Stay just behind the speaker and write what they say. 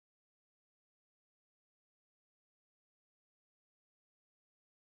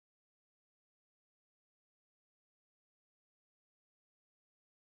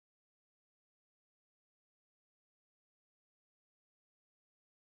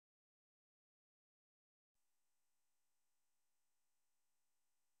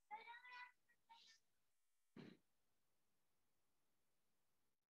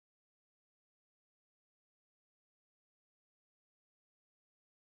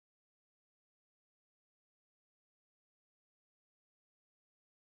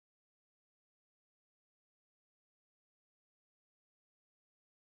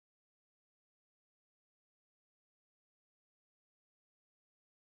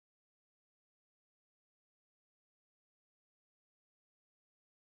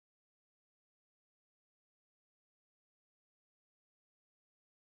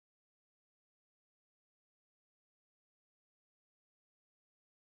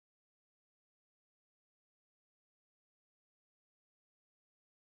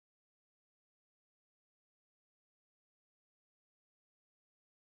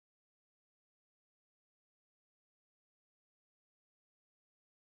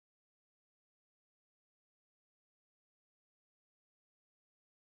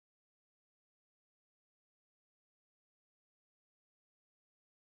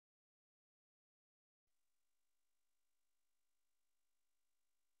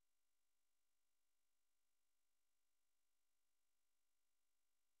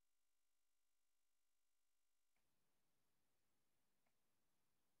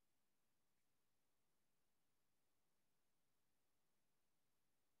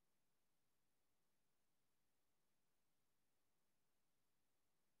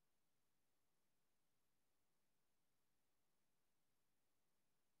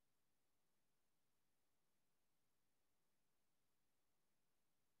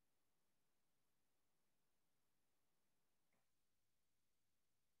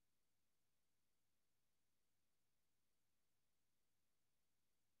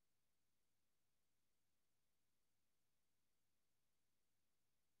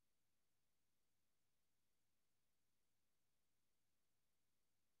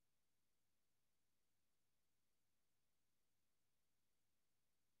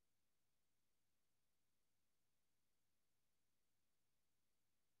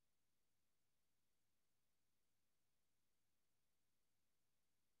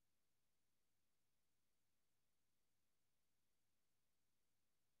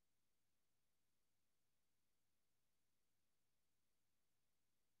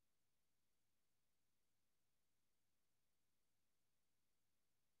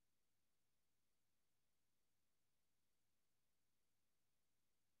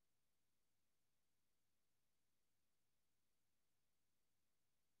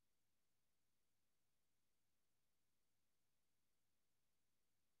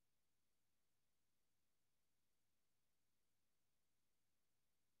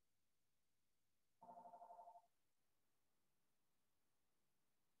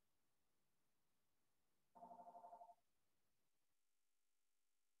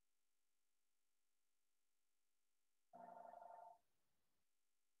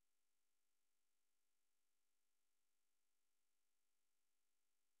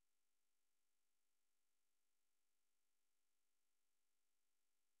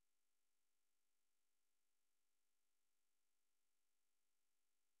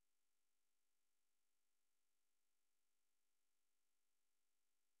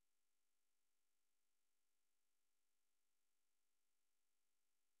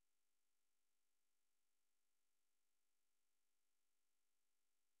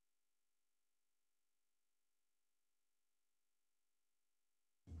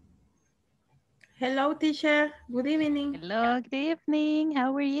Hello, teacher. Good evening. Hello, good evening.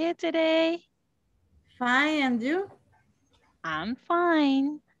 How are you today? Fine, and you? I'm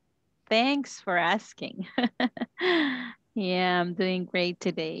fine. Thanks for asking. Yeah, I'm doing great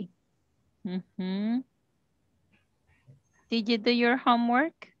today. Mhm. Did you do your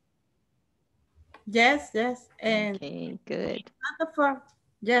homework? Yes. And Okay, good. for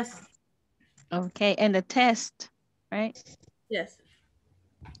yes, Okay, and the test, right? yes.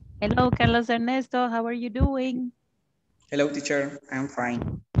 Hello, Carlos Ernesto. How are you doing? Hello, teacher. I'm fine.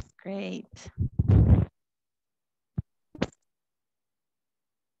 Great.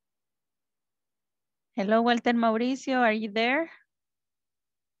 Hello, Walter Mauricio. Are you there?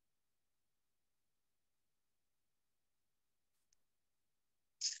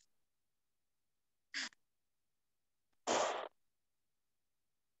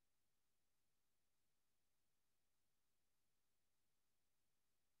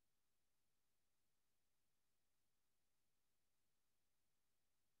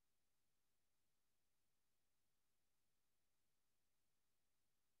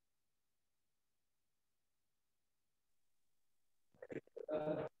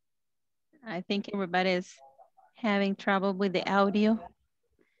 I think everybody's having trouble with the audio.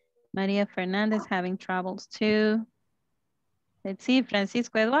 Maria Fernandez having troubles too. Let's see,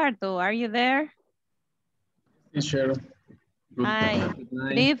 Francisco Eduardo, are you there? Teacher, Hi, good good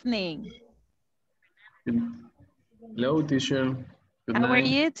night. evening. Hello, teacher. Good How are night.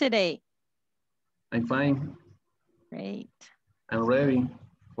 you today? I'm fine. Great, I'm ready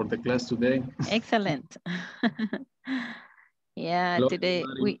for the class today. excellent. Yeah, Hello, today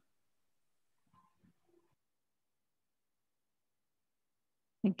everybody.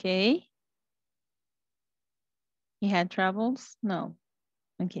 okay. You had troubles? No,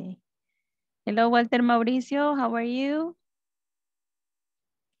 okay. Hello, Walter Mauricio, how are you?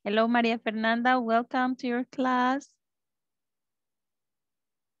 Hello, Maria Fernanda, welcome to your class.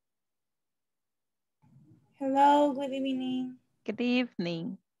 Hello, good evening. Good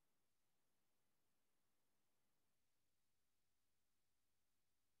evening.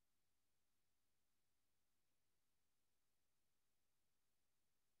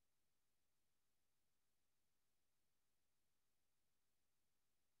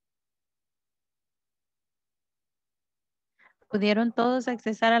 ¿Pudieron todos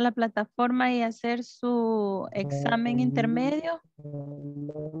accesar a la plataforma y hacer su examen intermedio?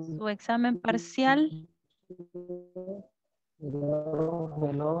 ¿Su examen parcial?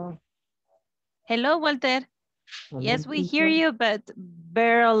 Hello, Walter. Yes, we hear you, but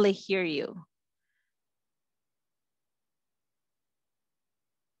barely hear you.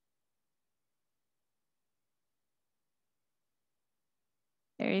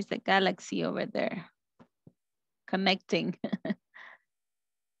 There is a galaxy over there connecting.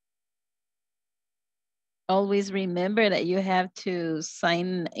 Always remember that you have to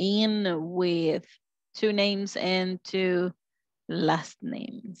sign in with 2 names and 2 last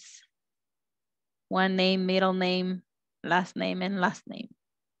names. 1 name, middle name, last name, and last name.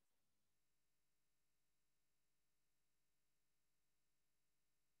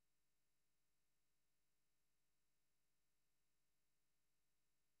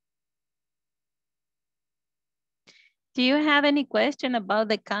 Do you have any question about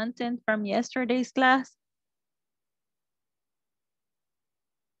the content from yesterday's class?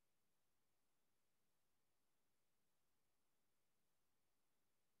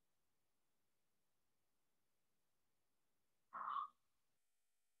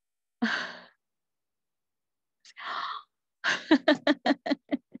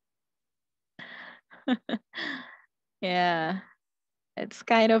 Yeah, it's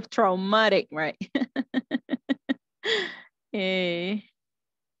kind of traumatic, right? Eh,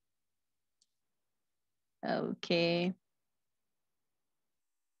 okay.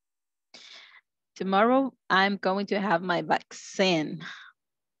 Tomorrow, I'm going to have my vaccine.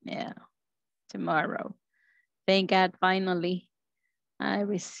 Yeah, tomorrow. Thank God, finally, I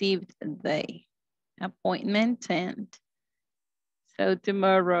received the appointment. And so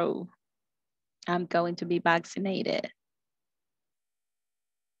tomorrow, I'm going to be vaccinated.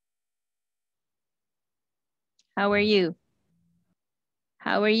 How are you?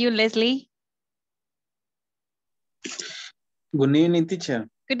 How are you, Leslie? Good evening, teacher.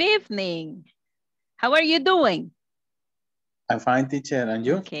 Good evening. How are you doing? I'm fine, teacher. And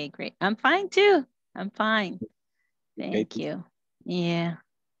you? Okay, great. I'm fine too. I'm fine. Okay, Thank teacher. you. Yeah.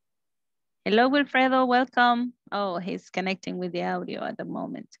 Hello, Wilfredo. Welcome. Oh, he's connecting with the audio at the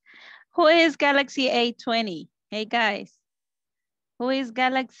moment. Who is Galaxy A20? Hey, guys. Who is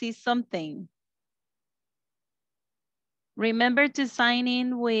Galaxy something? Remember to sign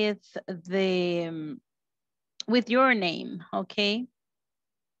in with your name, okay?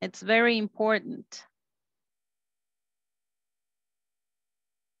 It's very important.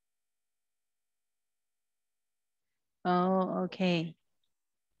 Oh, okay.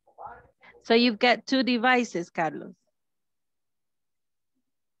 So you've got 2 devices, Carlos.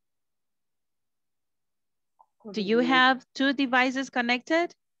 Do you have 2 devices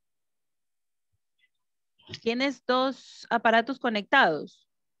connected? ¿Tienes 2 aparatos conectados?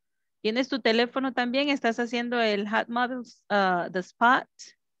 ¿Tienes tu teléfono también? ¿Estás haciendo el Hot Mobile, the spot?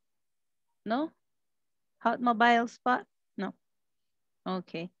 ¿No? Hot Mobile spot? No.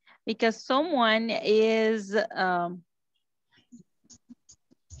 Okay. Because someone is,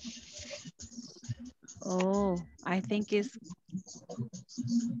 oh, I think it's,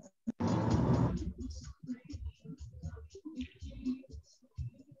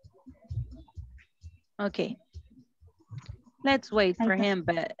 okay. Let's wait for him,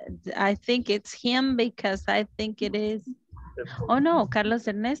 but I think it's him because I think it is. Oh no, Carlos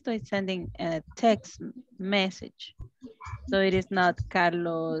Ernesto is sending a text message. So it is not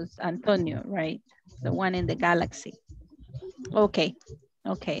Carlos Antonio, right? The one in the galaxy. Okay,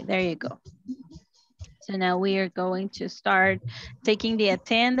 okay, there you go. So now we are going to start taking the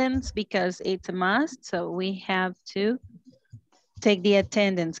attendance because it's a must. So we have to take the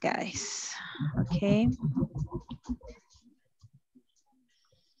attendance, guys. Okay.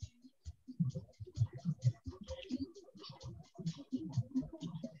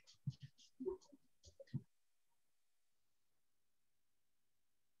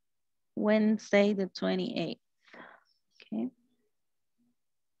 Wednesday, the 28th. Okay.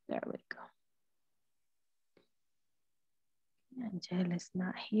 There we go. Angel is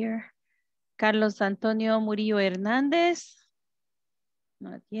not here. Carlos Antonio Murillo Hernández.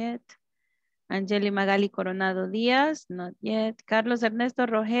 Not yet. Angeli Magali Coronado Díaz. Not yet. Carlos Ernesto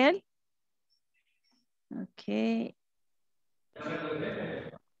Rogel. Okay.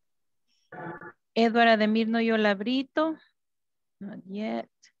 Edward Ademir Noyo Labrito. Not yet.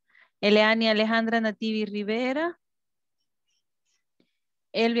 Eleani Alejandra Nativi Rivera.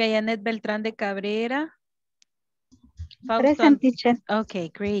 Elvia Yanet Beltrán de Cabrera. Present, teacher. Okay,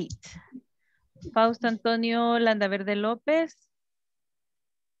 great. Fausto Antonio Landaverde López.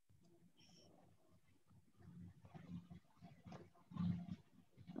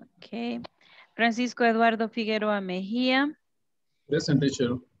 Okay. Francisco Eduardo Figueroa Mejía. Present,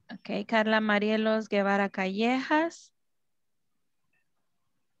 teacher. Okay. Carla Marielos Guevara Callejas.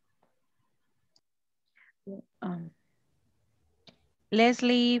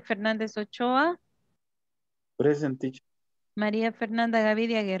 Leslie Fernández Ochoa. Present, teacher. María Fernanda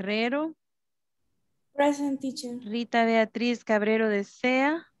Gavidia Guerrero. Present, teacher. Rita Beatriz Cabrero de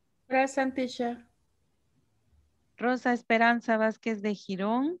Sea. Present, teacher. Rosa Esperanza Vázquez de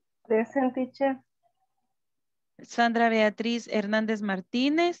Girón. Present, teacher. Sandra Beatriz Hernández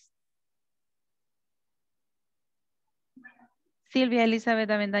Martínez. Silvia Elizabeth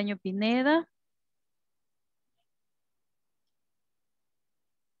Avendaño Pineda.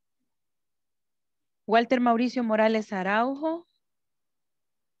 Walter Mauricio Morales Araujo.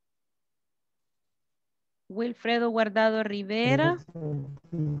 Wilfredo Guardado Rivera.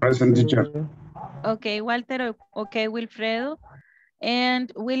 Present, teacher. Okay, Walter. Okay, Wilfredo.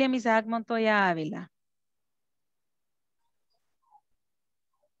 And William Isaac Montoya Ávila.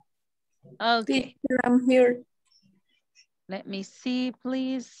 Okay. Teacher, I'm here. Let me see,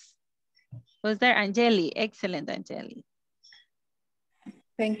 please. Was there Angeli? Excellent, Angeli.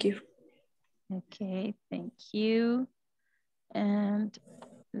 Thank you. Okay, thank you. And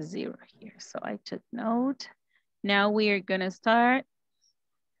 0 here. So I took note. Now we are going to start.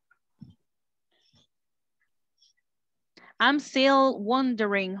 I'm still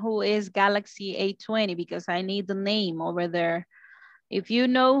wondering who is Galaxy A20 because I need the name over there. If you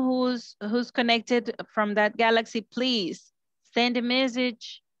know who's connected from that Galaxy, please send a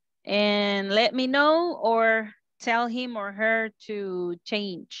message and let me know, or tell him or her to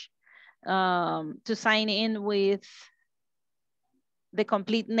change, to sign in with the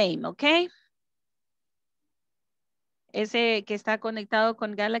complete name, okay? Ese que está conectado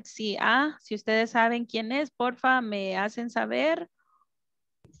con Galaxy A, si ustedes saben quién es, porfa, me hacen saber.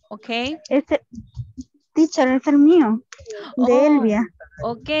 Ok. Este, teacher, es el mío, de Elvia.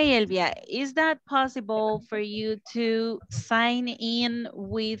 Okay, Elvia, is that possible for you to sign in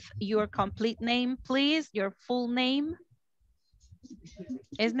with your complete name, please? Your full name.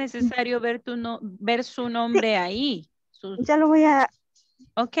 Es necesario ver, ver su nombre ahí. Ya lo voy a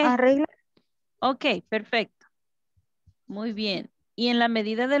okay. arreglar. Ok, perfecto. Muy bien. Y en la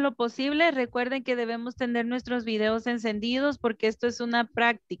medida de lo posible, recuerden que debemos tener nuestros videos encendidos porque esto es una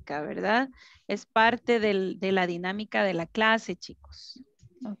práctica, ¿verdad? Es parte de la dinámica de la clase, chicos.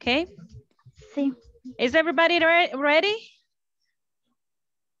 ¿Ok? Sí. Is everybody ready?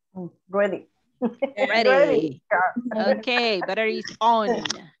 Ready. Ready. Okay, battery is on.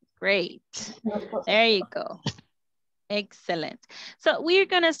 Great. There you go. Excellent. So we're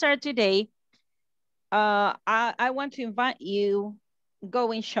going to start today. I want to invite you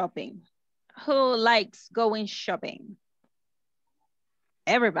going shopping. Who likes going shopping?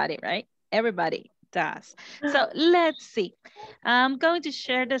 Everybody, right? Everybody does. So let's see. I'm going to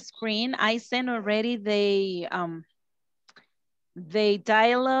share the screen. I sent already the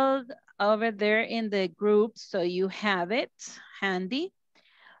dialogue over there in the group, so you have it handy.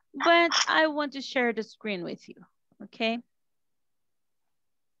 But I want to share the screen with you, okay?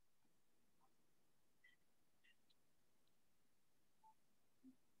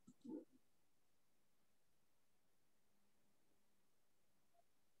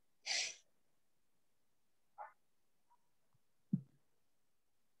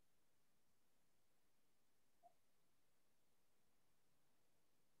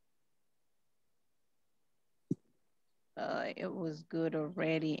 It was good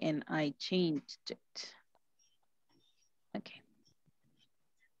already and I changed it. Okay.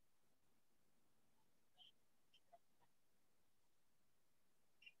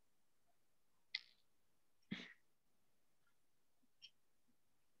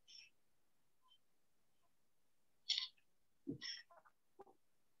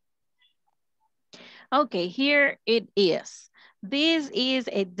 Okay, here it is. This is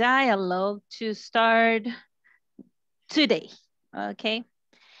a dialogue to start today, okay?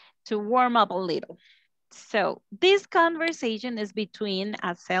 To warm up a little. So this conversation is between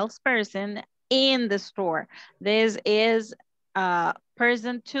a salesperson in the store. This is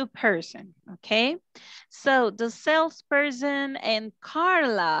person to person, okay? So the salesperson and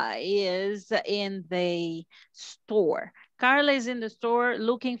Carla is in the store. Carla is in the store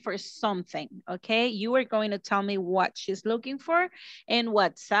looking for something, okay? You are going to tell me what she's looking for and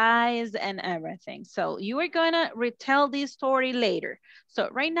what size and everything. So you are going to retell this story later. So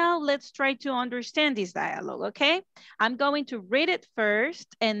right now, let's try to understand this dialogue, okay? I'm going to read it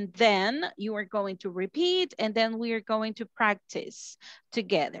first, and then you are going to repeat, and then we are going to practice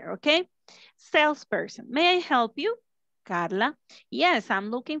together, okay? Salesperson, may I help you? Carla, yes,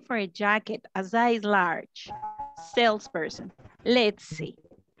 I'm looking for a jacket, a size large. Salesperson, let's see.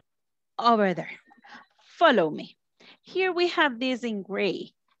 Over there, follow me. Here we have this in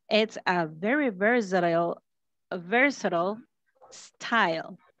gray. It's a very versatile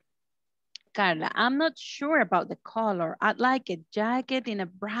style. Carla, I'm not sure about the color. I'd like a jacket in a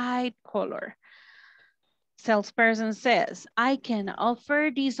bright color. Salesperson says, I can offer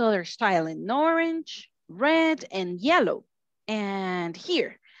this other style in orange, red, and yellow. And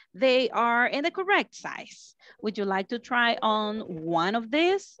here, they are in the correct size. Would you like to try on one of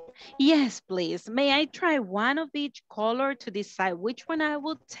these? Yes, please. May I try one of each color to decide which one I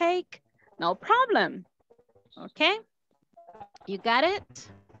will take? No problem. Okay. You got it?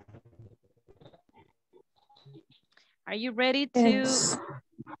 Are you ready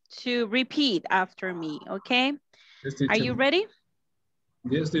to repeat after me, okay? Yes, teacher. Are you ready?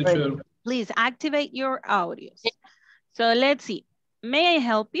 Yes, teacher. Please activate your audios. So let's see. May I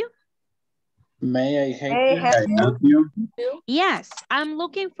help you? May I help Hey, you? help you? Yes, I'm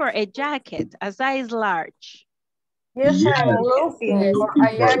looking for a jacket, a size large. Yes, I'm looking for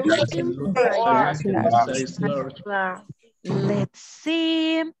a jacket. Size large. Let's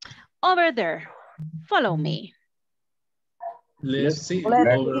see. Over there. Follow me. Let's see.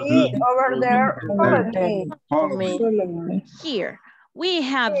 Let's see over there. Follow me. Here, we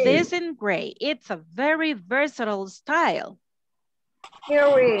have this in gray. It's a very versatile style.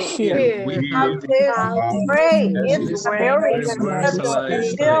 Here we have this gray. It's a very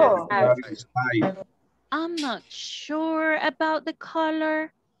versatile style. I'm not sure about the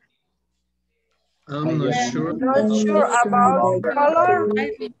color. I'm not sure. Not sure about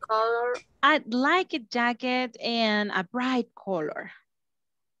color. I'd like a jacket in a bright color.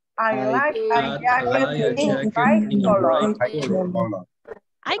 I like a jacket in bright color.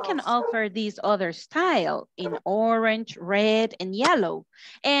 I can offer this other style in orange, red, and yellow.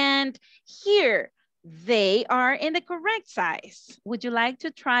 And here, they are in the correct size. Would you like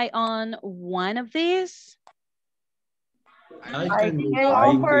to try on one of these? I can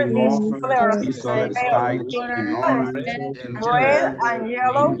offer this other style in orange, red, and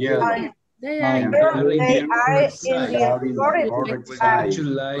yellow. They are in They are the in the correct size. Would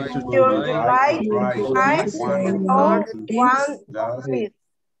you like to Would you provide like to one of try these? one of these?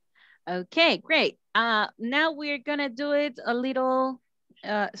 Okay, great. Now we're gonna do it a little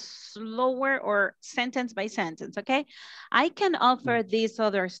slower or sentence by sentence, okay? I can offer this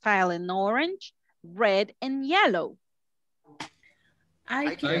other style in orange, red, and yellow.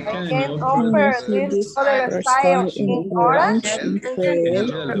 I Can can offer this other style in orange,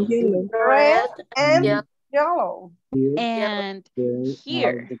 red, and yellow. And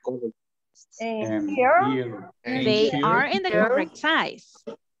here, And here, they are in the correct size.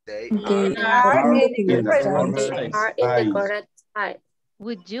 they are in the correct size.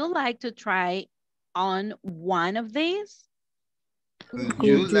 Would you like to try on one of these? Would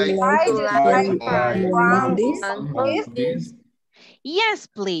you like to try one of these? Yes,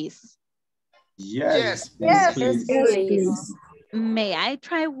 please. Yes. Yes, please. please. May I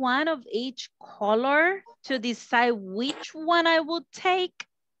try one of each color to decide which one I will take?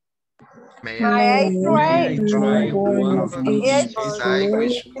 May I Try one of each each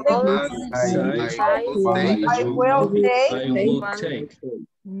color size I will I take? will take.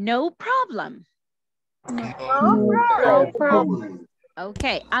 No problem. No problem.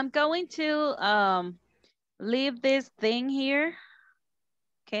 Okay, I'm going to leave this thing here.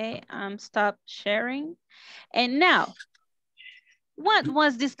 Okay, stop sharing. And now, what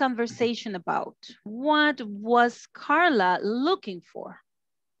was this conversation about? What was Carla looking for?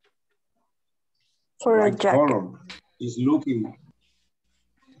 For a jacket. Is looking.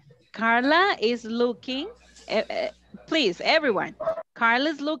 Carla is looking, please, everyone. Carla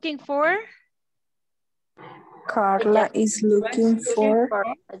is looking for? Carla is looking for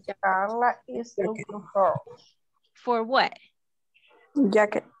Carla is looking for. For what?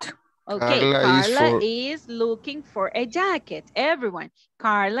 jacket. Okay, Carla is looking for a jacket. Everyone,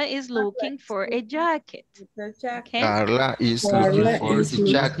 Carla is looking for a jacket. Okay. Carla is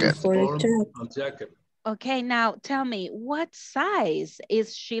looking for a jacket. Okay, now tell me, what size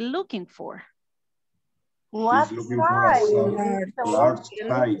is she looking for? What size? Large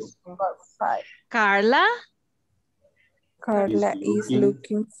size. Carla? Carla is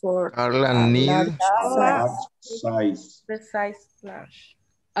looking for Carla needs Large size. the size large.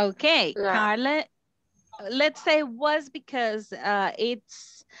 Okay, Carla, let's say was because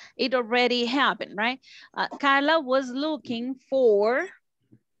it already happened, right? Carla was looking for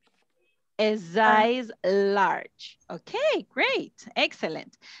a size large. Okay, great,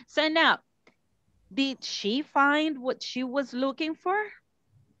 excellent. So now, did she find what she was looking for?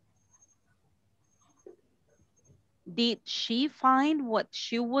 Did she find what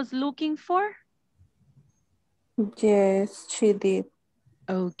she was looking for? Yes, she did.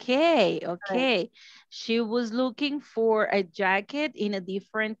 Okay, okay. She was looking for a jacket in a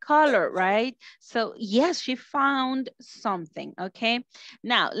different color, right? So yes, she found something, okay?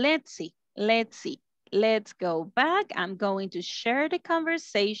 Now, let's see. Let's go back. I'm going to share the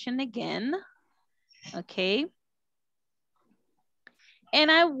conversation again, okay?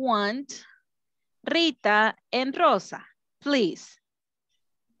 And I want Rita and Rosa, please.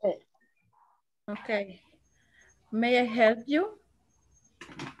 Okay. May I help you?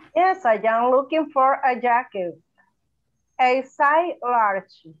 Yes, I am looking for a jacket. A size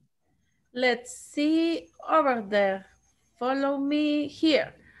large. Let's see over there. Follow me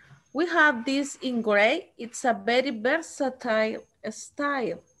here. We have this in gray. It's a very versatile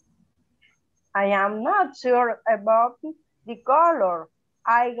style. I am not sure about the color.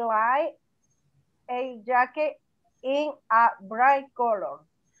 I like a jacket in a bright color.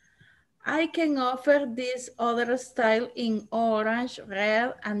 I can offer this other style in orange,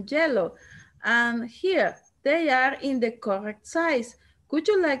 red, and yellow. And here, they are in the correct size. Would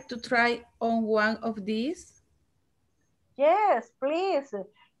you like to try on one of these? Yes, please.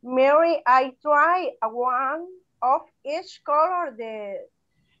 Mary, I try one of each color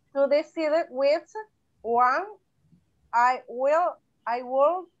to decide which one I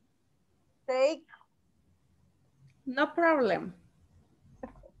will take. No problem.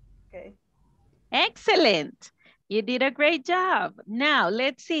 Okay. Excellent. You did a great job. Now,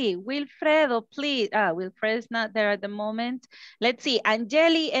 let's see. Wilfredo, please. Wilfredo is not there at the moment. Let's see.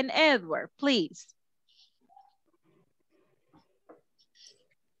 Angeli and Edward, please.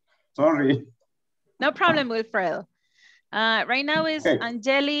 Sorry. No problem, Wilfredo. Right now is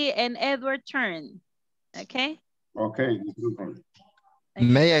Angeli and Edward turn. Okay? Okay.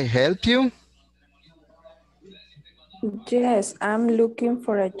 May I help you? Yes, I'm looking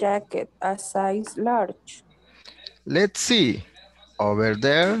for a jacket, a size large. Let's see. Over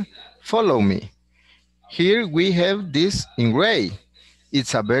there, follow me. Here we have this in gray.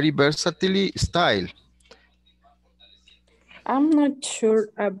 It's a very versatile style. I'm not sure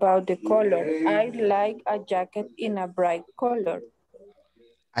about the color. I like a jacket in a bright color.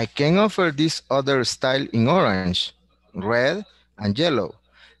 I can offer this other style in orange, red, and yellow.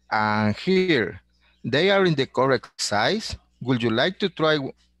 And here, they are in the correct size. Would you like to try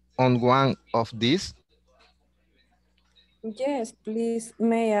on one of these? Yes, please.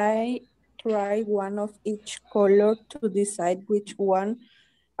 May I try one of each color to decide which one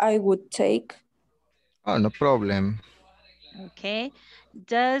I would take? Oh, no problem. Okay.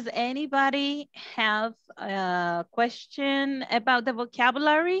 Does anybody have a question about the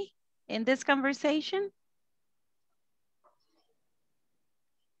vocabulary in this conversation?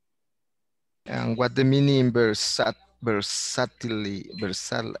 And what the meaning versatile? That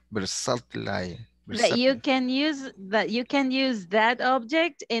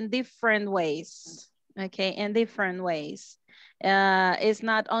object in different ways. Okay, in different ways. It's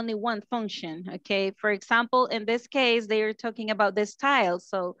not only one function. Okay, for example, in this case, they are talking about the style,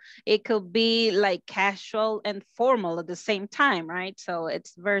 so it could be like casual and formal at the same time, right? So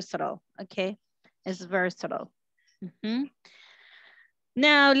it's versatile. Okay, it's versatile. Mhm.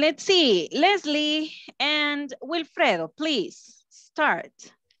 Now let's see, Leslie and Wilfredo, please start.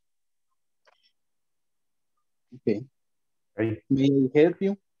 Okay. May I help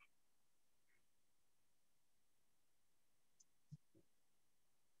you?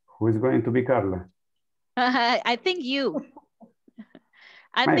 Who is going to be Carla? I think you.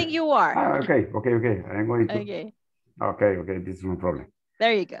 I think you are. Okay. I'm going to. Okay. Okay. This is no problem.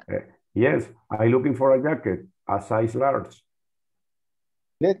 There you go. Yes, I'm looking for a jacket, a size large.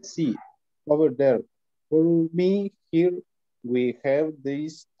 Let's see. Over there. For me, here we have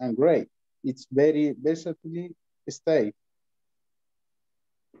this and gray. It's very versatile style.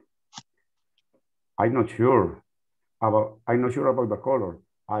 I'm not sure about the color.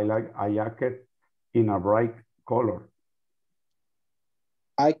 I like a jacket in a bright color.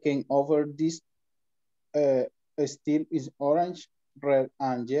 I can offer this still is orange, red,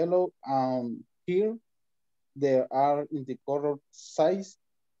 and yellow. And here they are in the color size.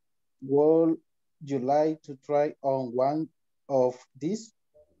 Would you like to try on one of these?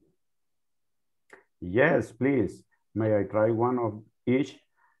 Yes, please. May I try one of each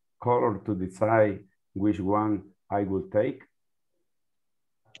color to decide which one I would take?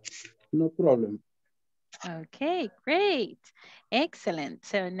 No problem. Okay, great. Excellent.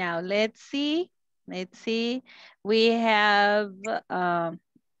 So now let's see. We have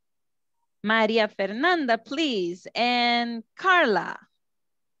Maria Fernanda, please, and Carla.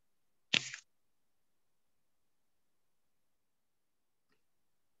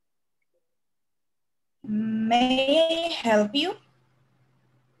 May I help you?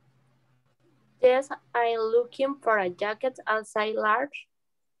 Yes, I'm looking for a jacket a size large.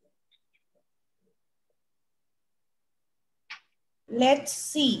 Let's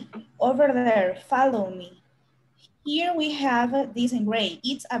see. Over there, follow me. Here we have this in gray.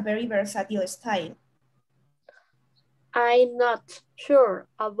 It's a very versatile style. I'm not sure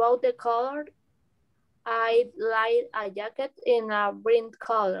about the color. I'd like a jacket in a bright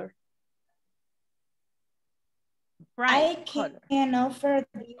color. I can offer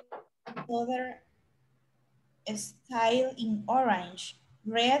the other style in orange,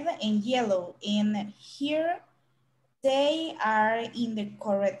 red, and yellow. And here they are in the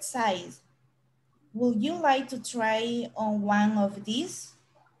correct size. Would you like to try on one of these?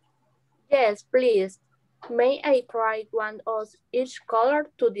 Yes, please. May I try one of each color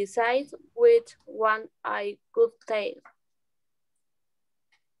to decide which one I could take?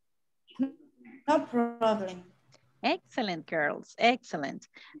 No problem. Excellent, girls. Excellent.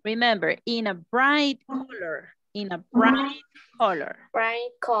 Remember, in a bright color. In a bright color. Bright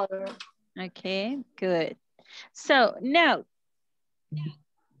color. Okay, good. So now,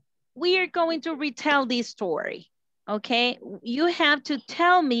 we are going to retell this story. Okay, you have to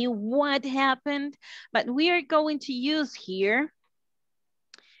tell me what happened, but we are going to use here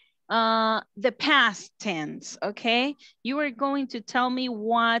the past tense, okay? You are going to tell me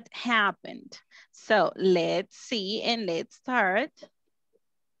what happened. So let's see and let's start.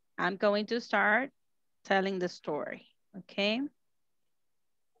 I'm going to start telling the story, okay?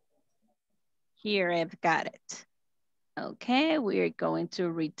 Here I've got it. Okay, we're going to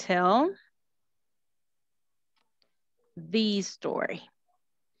retell the story.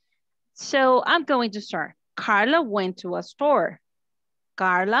 So I'm going to start. Carla went to a store.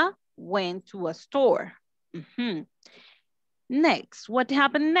 Carla went to a store. Next, what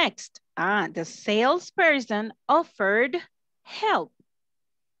happened next? The salesperson offered help,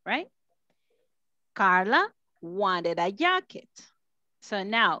 right? Carla wanted a jacket. So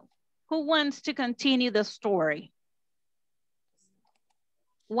now, who wants to continue the story?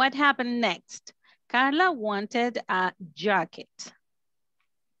 What happened next? Carla wanted a jacket.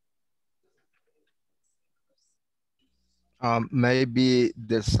 Maybe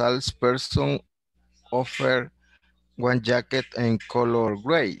the salesperson offer one jacket in color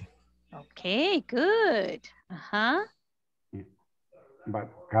gray. Okay, good. But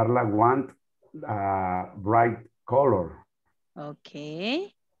Carla want bright color.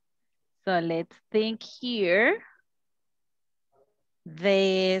 Okay. So let's think here.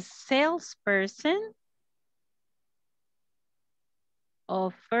 The salesperson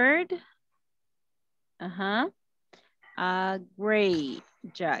offered a gray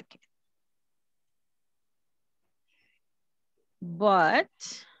jacket. But,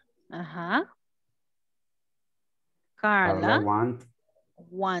 Carla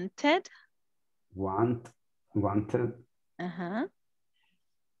wanted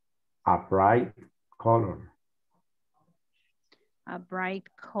a bright color. A bright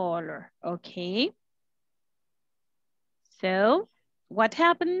color, okay. So, what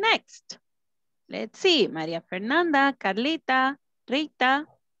happened next? Let's see, Maria Fernanda, Carlita, Rita.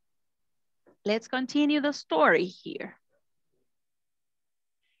 Let's continue the story here.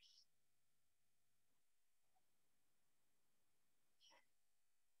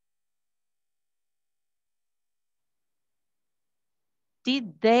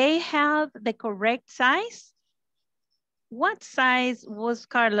 Did they have the correct size? What size was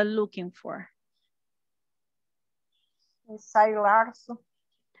Carla looking for? Size large.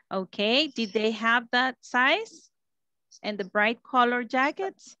 Okay, did they have that size? And the bright color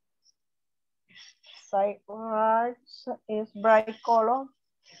jackets? Size large is bright color.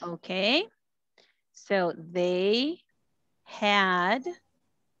 Okay, so they had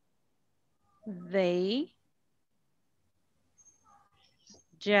the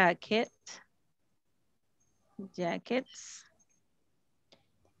jackets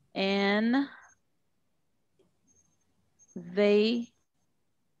and the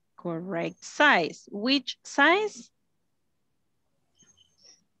correct size. Which size?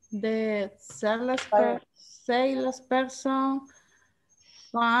 The salesperson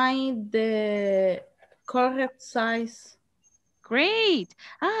find the correct size. Great.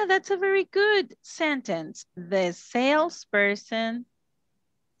 That's a very good sentence. The salesperson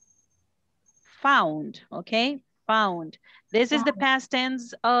found, okay? Found. This is the past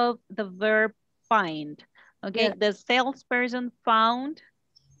tense of the verb find. Okay, Yeah. the salesperson found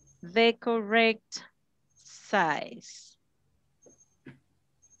the correct size.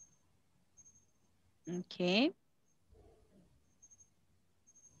 Okay.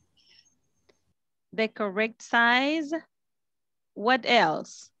 The correct size. What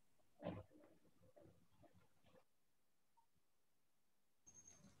else?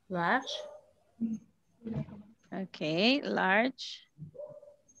 Large. Okay, large.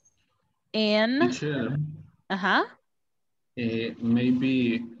 And Teacher,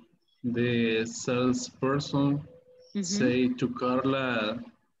 maybe the salesperson say to Carla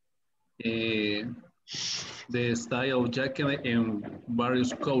the style jacket in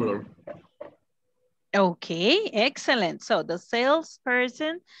various colors. Okay, excellent. So the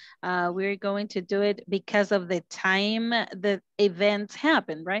salesperson, we're going to do it because of the time the events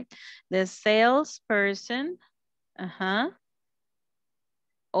happen, right? The salesperson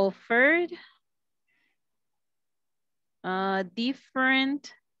offered a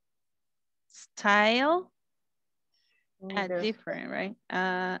different style, a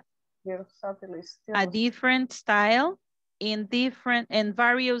different style in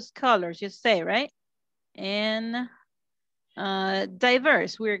various colors, you say, right? And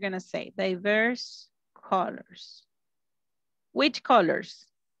diverse, we're gonna say diverse colors. Which colors?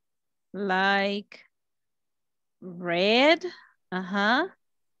 Like red,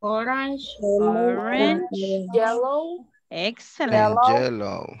 Orange. Yellow. Excellent. And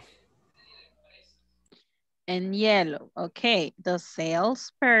yellow. And yellow. Okay, the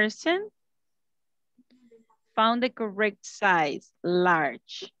salesperson found the correct size,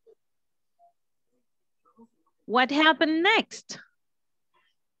 large. What happened next?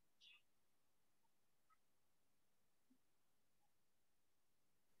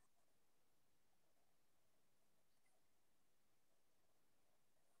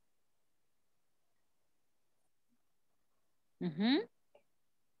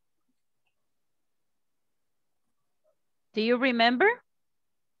 Do you remember?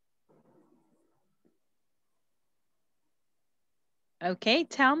 Okay,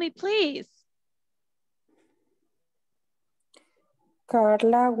 tell me, please.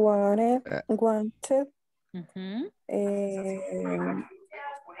 Carla wanted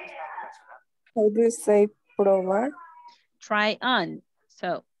How do you say probar? Try on.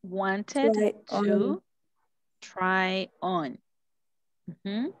 So wanted Try to on. try on.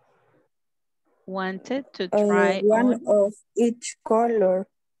 Mhm. Wanted to try One on of each color.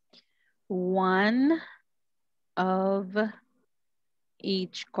 one of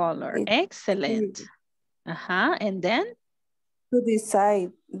each color. Each Excellent. color. And then? To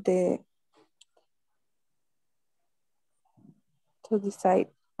decide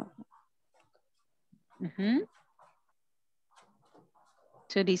Mhm.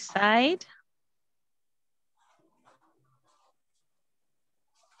 To decide.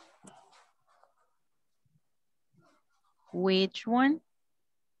 Which one?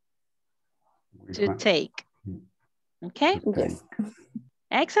 To take. Okay? Yes.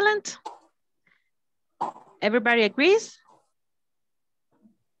 Excellent. Everybody agrees?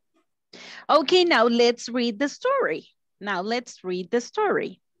 Okay, now let's read the story.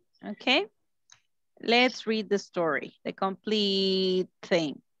 Okay? Let's read the story, the complete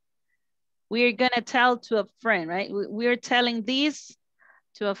thing. We're gonna tell to a friend, right? We're telling this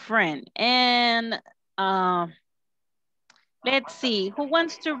to a friend. And let's see, who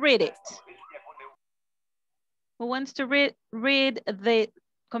wants to read it? Who wants to read the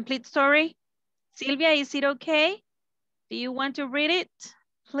complete story? Sylvia, is it okay? Do you want to read it,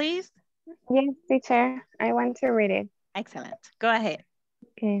 please? Yes, teacher, I want to read it. Excellent, go ahead.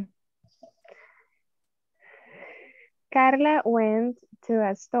 Okay. Carla went to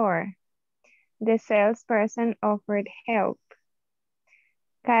a store. The salesperson offered help.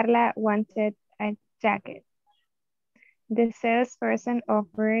 Carla wanted a jacket. The salesperson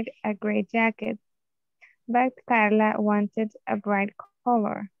offered a gray jacket, but Carla wanted a bright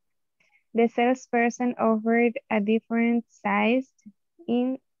color. The salesperson offered a different size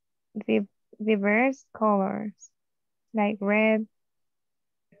in diverse colors, like red,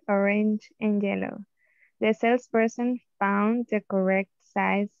 orange, and yellow. The salesperson found the correct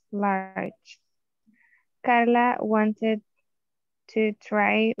size large. Carla wanted to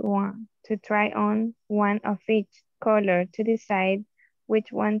try on one of each color to decide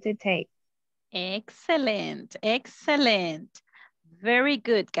which one to take. Excellent, excellent. Very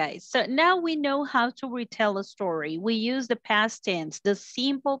good, guys. So now we know how to retell a story. We use the past tense, the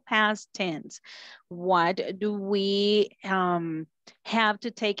simple past tense. What do we have to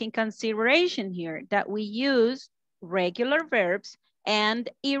take in consideration here? That we use regular verbs and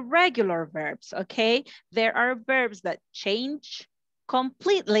irregular verbs, okay? There are verbs that change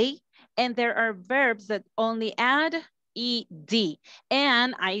completely, and there are verbs that only add ed.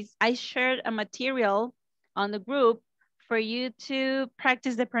 And I shared a material on the group for you to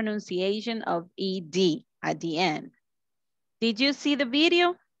practice the pronunciation of ed at the end. Did you see the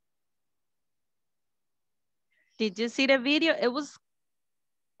video? Did you see the video? It was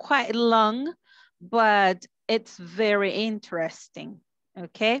quite long, but it's very interesting,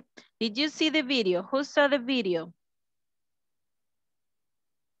 okay? Did you see the video? Who saw the video?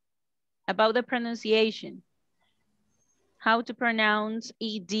 About the pronunciation. How to pronounce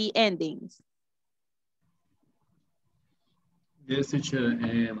ed endings. Yes, teacher.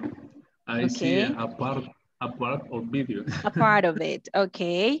 I see a part of video. A part of it,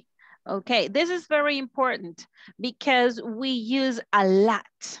 okay. Okay, this is very important because we use a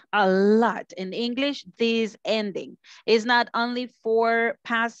lot in English. This ending is not only for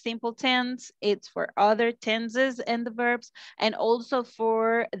past simple tense, it's for other tenses and the verbs, and also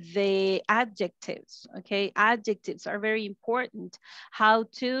for the adjectives, okay? Adjectives are very important. How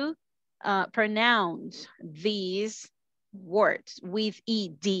to pronounce these words with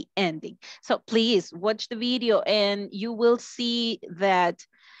ed ending. So please watch the video and you will see that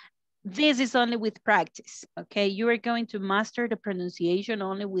this is only with practice, okay? You are going to master the pronunciation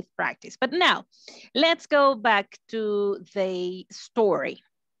only with practice. But now, let's go back to the story.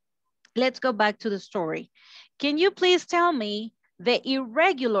 Let's go back to the story. Can you please tell me the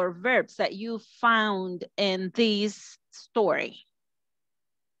irregular verbs that you found in this story?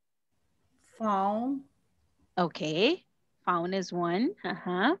 Found. Okay, found is one.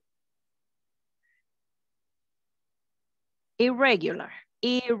 Irregular.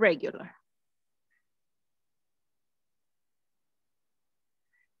 Irregular.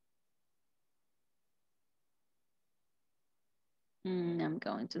 I'm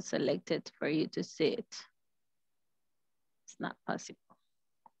going to select it for you to see it. It's not possible.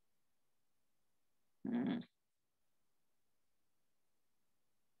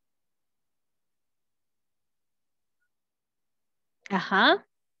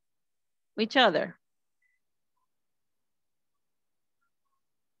 Which other?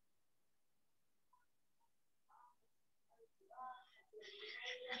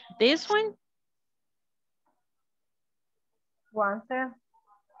 This one? Wanted.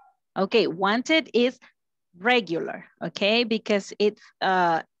 Okay, wanted is regular, okay, because it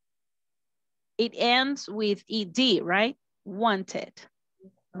ends with ed, right? Wanted,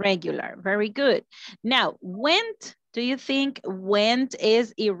 regular, very good. Now, went, do you think went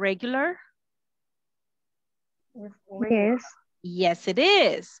is irregular? Yes. Yes, it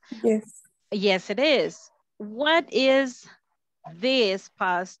is. Yes. Yes, it is. What is this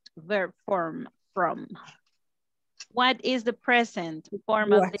past verb form from? What is the present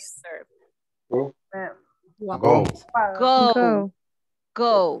form of this Was. verb? Go. Go. Go. Go.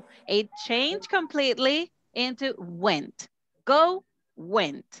 Go. It changed completely into went. Go,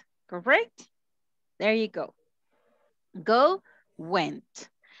 went. Correct? There you go. Go, went.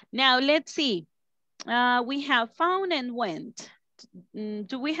 Now let's see. We have found and went.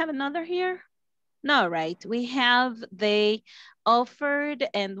 Do we have another here? No, right? We have they offered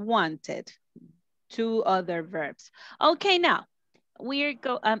and wanted. Two other verbs. Okay, now we're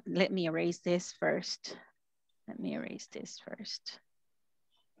let me erase this first. Let me erase this first.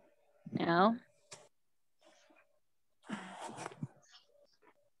 Now.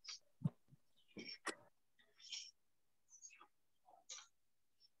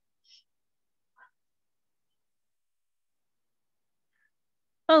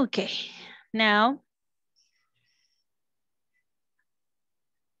 Okay, now.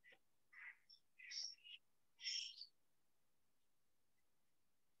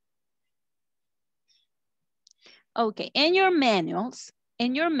 Okay, in your manuals,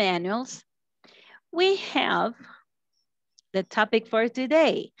 we have the topic for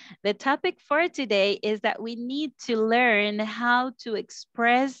today. The topic for today is that we need to learn how to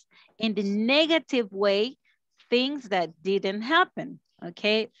express in the negative way things that didn't happen,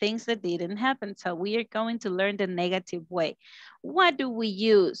 okay? Things that didn't happen. So we are going to learn the negative way. What do we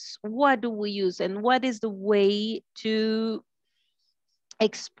use? What do we use? And what is the way to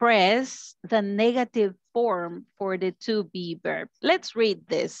express the negative form for the to be verb? Let's read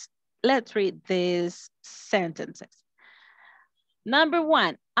this. Let's read these sentences. Number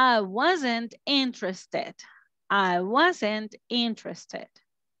one, I wasn't interested. I wasn't interested.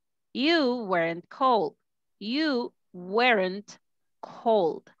 You weren't cold. You weren't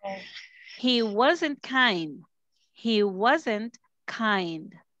cold. He wasn't kind. He wasn't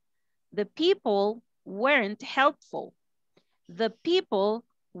kind. The people weren't helpful. The people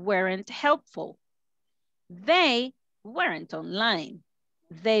weren't helpful. They weren't online.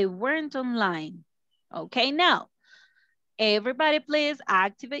 They weren't online. Okay, now, everybody please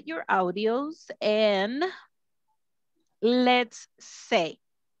activate your audios and let's say,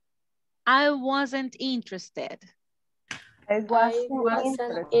 I wasn't interested. I I wasn't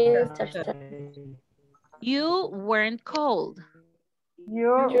wasn't interested. interested. You weren't cold.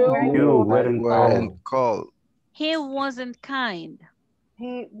 You You weren't Weren't cold. cold. He wasn't kind.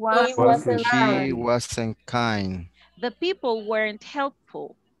 He He wasn't wasn't He kind. kind. wasn't kind. The people weren't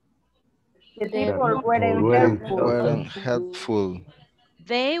helpful. The The The people people people weren't weren't weren't helpful. Weren't helpful. helpful.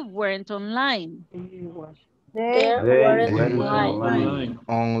 They weren't online. They They They weren't weren't weren't online. online. online.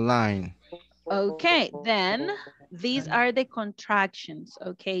 Online. Okay, then these are the contractions,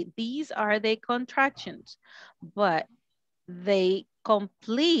 okay? These are the contractions, but they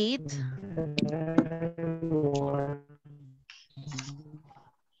complete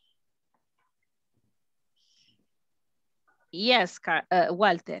yes,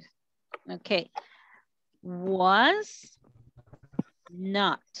 Walter. Okay. Was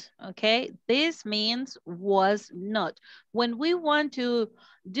not, okay? This means was not. When we want to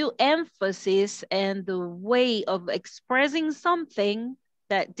do emphasis and the way of expressing something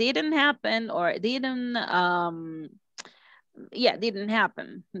that didn't happen or didn't, didn't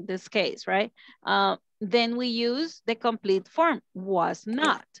happen in this case, right? Then we use the complete form, was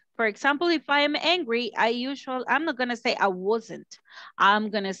not. For example, if I am angry, I'm not gonna say I wasn't.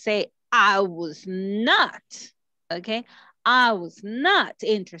 I'm gonna say I was not, okay? I was not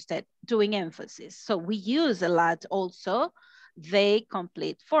interested, doing emphasis. So we use a lot also the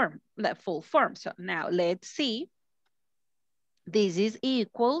complete form, the full form. So now let's see. This is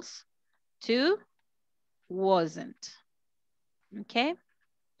equals to wasn't, okay?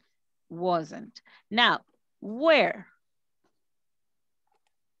 Wasn't. Now, where?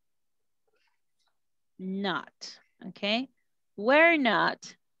 Not, okay? Where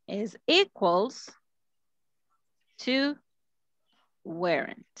not is equals to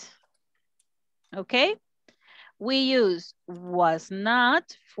weren't, okay? We use was not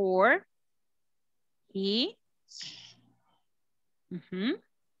for he,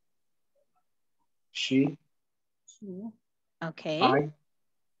 She. okay, I.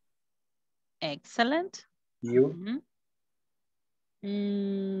 excellent. You.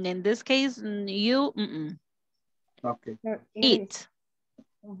 In this case, you, Okay. eat.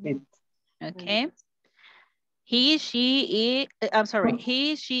 It. Okay. He, she, it, I'm sorry.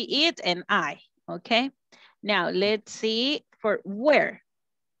 He, she, it, and I. Okay. Now let's see for where.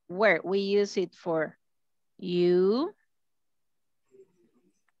 Where we use it for you.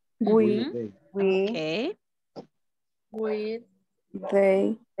 We, Okay. With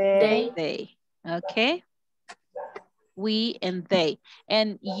they, They. Okay. We and they.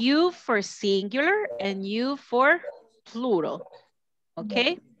 And you for singular and you for plural.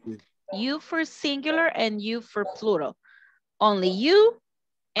 Okay. You for singular and you for plural. Only you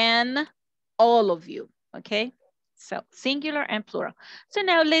and all of you. Okay. So singular and plural. So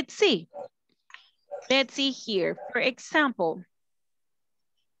now let's see. Let's see here. For example,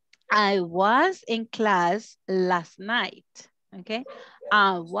 I was in class last night. Okay.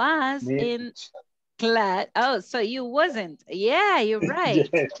 I was in class. Oh, so you wasn't. Yeah, you're right.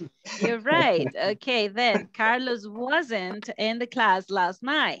 You're right. Okay, then Carlos wasn't in the class last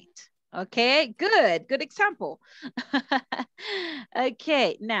night. Okay, good. Good example.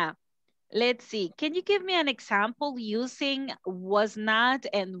 Okay, now let's see. Can you give me an example using was not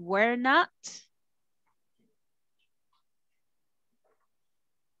and were not?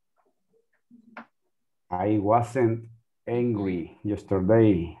 I wasn't angry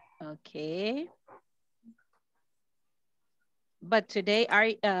yesterday. Okay. But today,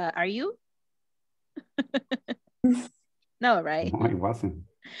 are you? No, right? No, I wasn't.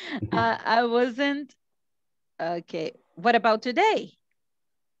 I wasn't. Okay. What about today?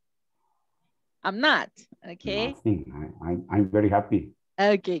 I'm not. Okay. Nothing. I'm very happy.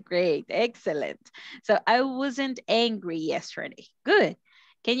 Okay, great. Excellent. So I wasn't angry yesterday. Good.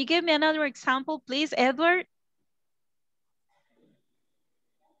 Can you give me another example, please, Edward?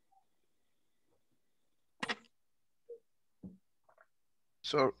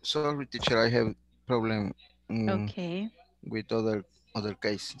 Sorry, teacher, I have problem Okay. with other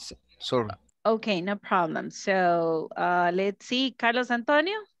cases. Sorry. Okay, no problem. So let's see, Carlos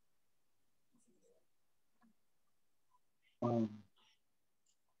Antonio.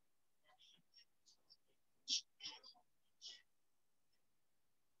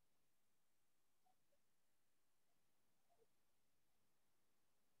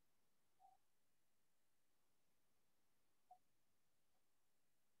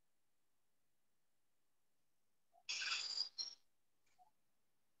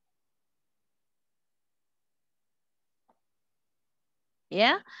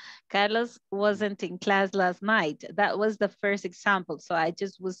 Yeah, Carlos wasn't in class last night. That was the first example. So I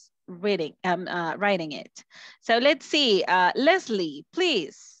just was writing it. So let's see, Leslie,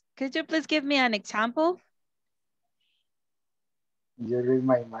 please. Could you please give me an example? You read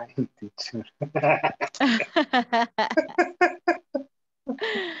my mind, teacher.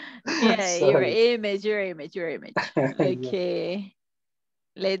 Yeah, your Sorry. image. Okay,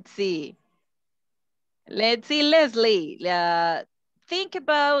 let's see. Let's see, Leslie. Think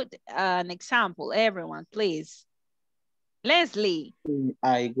about an example, everyone, please. Leslie.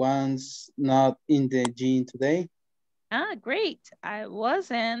 I was not in the gym today. Ah, great. I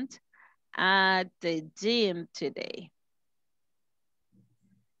wasn't at the gym today.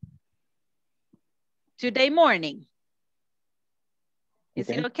 Today morning. Is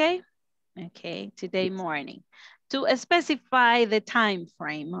it okay? Okay, today morning. To specify the time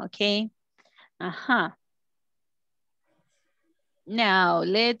frame, okay? Now,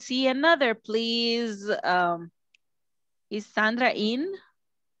 let's see another, please. Is Sandra in?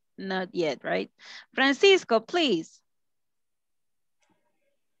 Not yet, right? Francisco, please.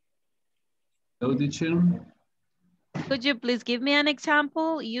 Hello, teacher. Could you please give me an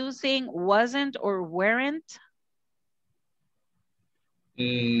example using wasn't or weren't?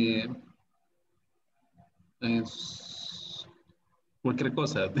 Cualquier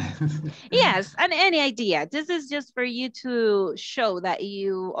cosa. Yes, and any idea. This is just for you to show that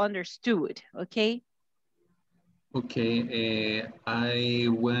you understood, okay? Okay, I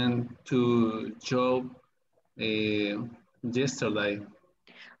went to job yesterday.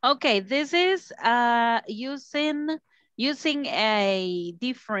 Okay, this is using a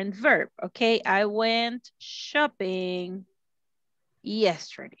different verb, okay? I went shopping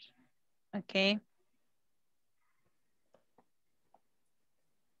yesterday, okay?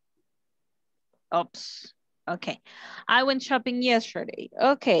 Oops, okay. I went shopping yesterday.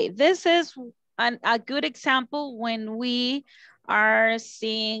 Okay, this is a good example when we are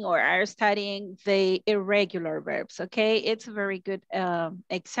seeing or are studying the irregular verbs, okay? It's a very good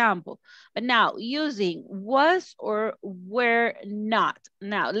example. But now, using was or were not.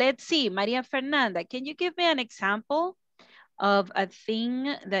 Now, let's see, Maria Fernanda, can you give me an example of a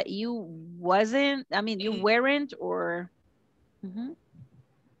thing that you wasn't, I mean, you weren't or...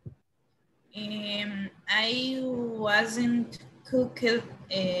 I wasn't cooked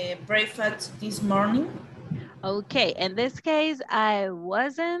breakfast this morning. Okay, in this case, I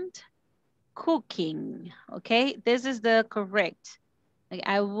wasn't cooking. Okay, this is the correct. Like,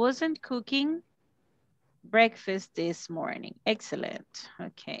 I wasn't cooking breakfast this morning. Excellent.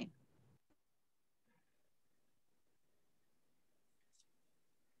 Okay.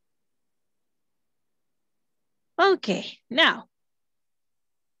 Okay, now,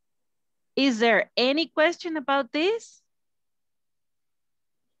 is there any question about this?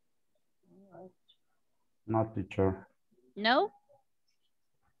 Not teacher. No?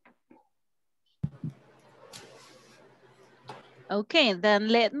 Okay, then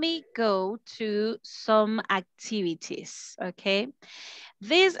let me go to some activities, okay?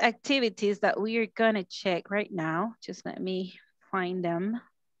 These activities that we are gonna check right now, just let me find them.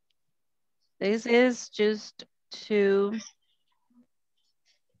 This is just to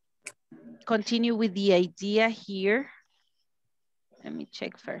continue with the idea here. Let me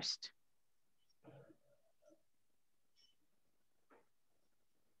check first.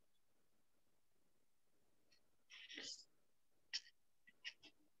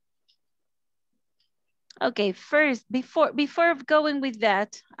 Okay, first, before going with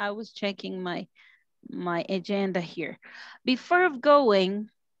that, I was checking my agenda here. Before going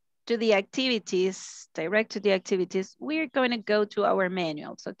to the activities, direct to the activities, we're going to go to our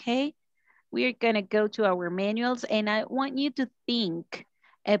manuals, okay? We're going to go to our manuals, and I want you to think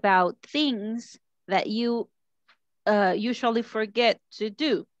about things that you usually forget to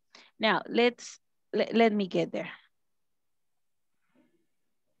do. Now, let me get there.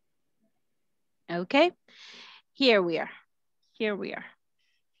 Okay, here we are. Here we are.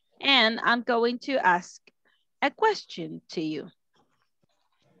 And I'm going to ask a question to you.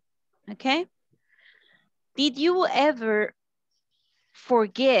 Okay? Did you ever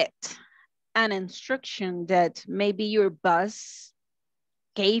forget an instruction that maybe your boss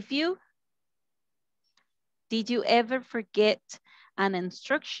gave you? Did you ever forget an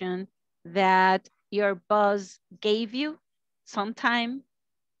instruction that your boss gave you sometime,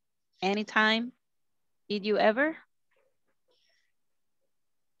 anytime? Did you ever?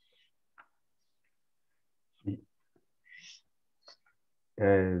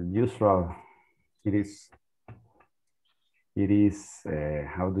 Usual, it is,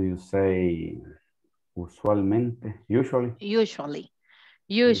 how do you say, usualmente, usually?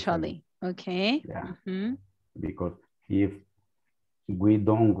 Usually, okay. Yeah, because if we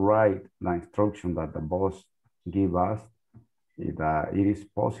don't write the instruction that the boss give us, it is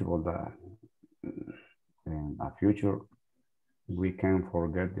possible that in the future we can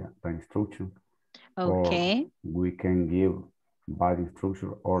forget the instruction. Okay. Or we can give bad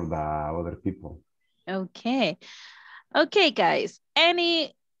instruction or the other people. Okay. Okay, guys.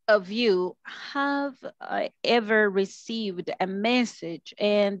 Any of you have ever received a message,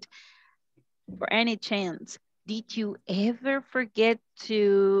 and for any chance, did you ever forget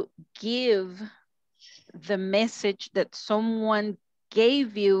to give the message that someone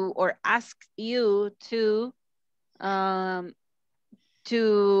gave you or asked you to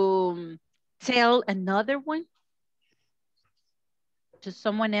tell another one to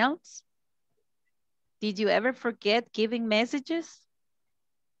someone else? Did you ever forget giving messages?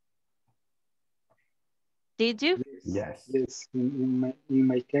 Did you? Yes. Yes. In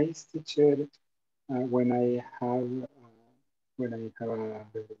my case, teacher, when I have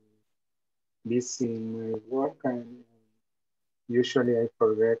a busy in my work, usually I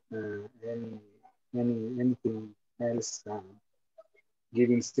forget anything else. Give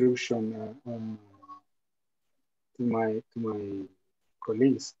instruction to my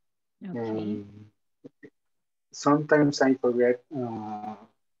colleagues. Okay. Sometimes I forget my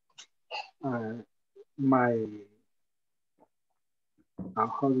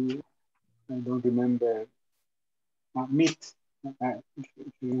how do you, I don't remember meet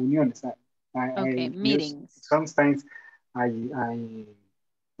reuniones. Okay, I use meetings. sometimes I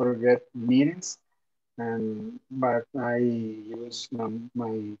forget meetings, but I use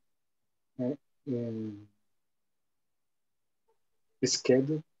my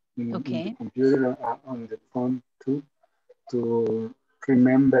schedule in the computer on the phone too to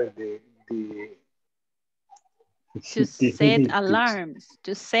remember the to set alarms.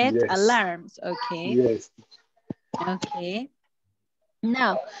 To set alarms. Okay. Yes. Okay.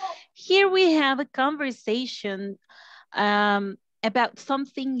 Now, here we have a conversation about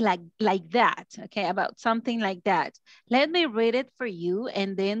something like that, okay, about something like that. Let me read it for you,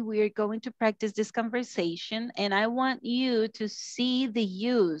 and then we're going to practice this conversation, and I want you to see the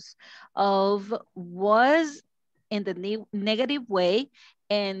use of was in the negative way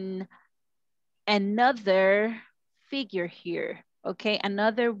and another figure here, okay,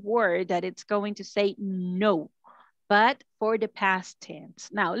 another word that it's going to say no, but for the past tense.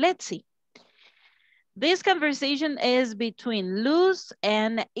 Now, let's see. This conversation is between Luz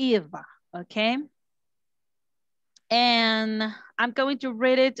and Eva, okay? And I'm going to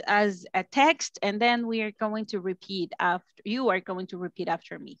read it as a text, and then we are going to repeat after, you are going to repeat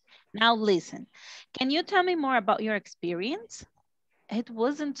after me. Now listen, can you tell me more about your experience? It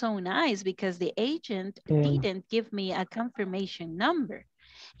wasn't so nice because the agent didn't give me a confirmation number.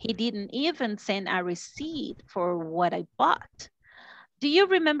 He didn't even send a receipt for what I bought. Do you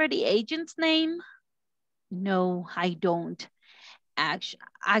remember the agent's name? No, I don't.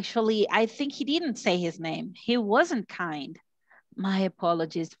 Actually, I think he didn't say his name. He wasn't kind. My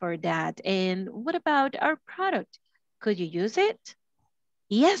apologies for that. And what about our product? Could you use it?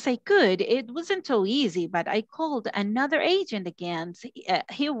 Yes, I could. It wasn't so easy, but I called another agent again.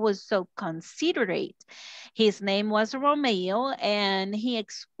 He was so considerate. His name was Romeo, and he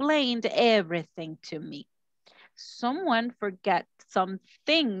explained everything to me. Someone forgot some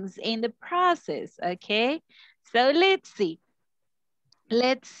things in the process, okay? So let's see.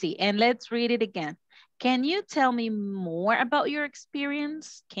 Let's see, and let's read it again. Can you tell me more about your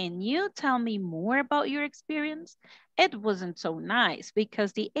experience? Can you tell me more about your experience? It wasn't so nice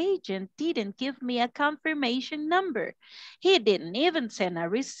because the agent didn't give me a confirmation number. He didn't even send a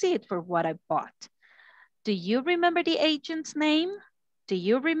receipt for what I bought. Do you remember the agent's name? Do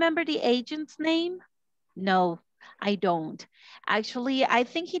you remember the agent's name? No, I don't. Actually, I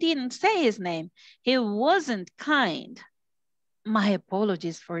think he didn't say his name. He wasn't kind. My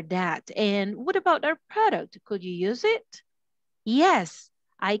apologies for that. And what about our product? Could you use it? Yes,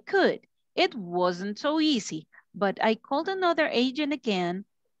 I could. It wasn't so easy, but I called another agent again.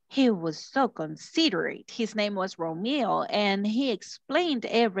 He was so considerate. His name was Romeo, and he explained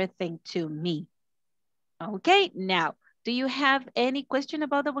everything to me. Okay, now, do you have any question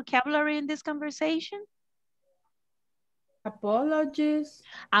about the vocabulary in this conversation? Apologies.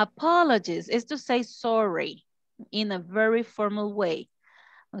 Apologies is to say sorry in a very formal way,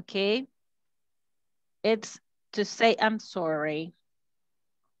 okay? It's to say I'm sorry,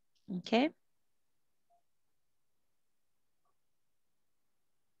 okay?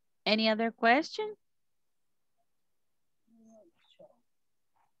 Any other question?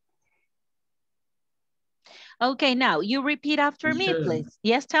 Okay, now you repeat after me, please.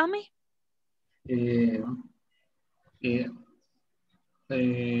 Yes, tell me.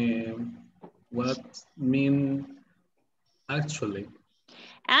 What mean actually?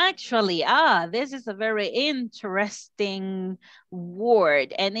 Actually, this is a very interesting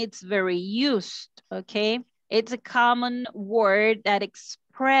word and it's very used, okay? It's a common word that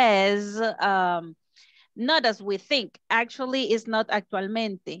express, not as we think. Actually, is not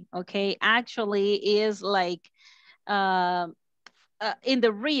actualmente, okay? Actually is like in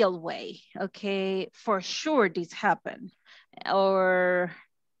the real way, okay? For sure this happened. Or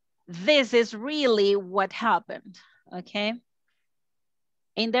this is really what happened, okay?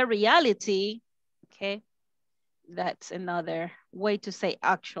 In the reality, okay, that's another way to say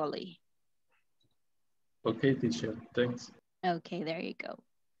actually. Okay, teacher, thanks. Okay, there you go.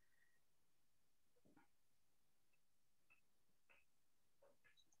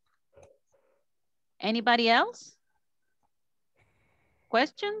 Anybody else?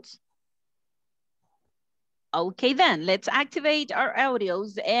 Questions? Okay, then let's activate our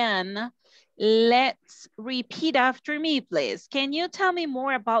audios and let's repeat after me, please. Can you tell me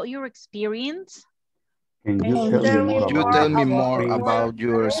more about your experience? Can you tell me more about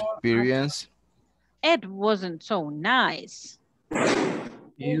your experience? It wasn't so nice.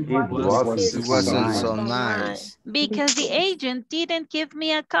 It wasn't so nice. Because the agent didn't give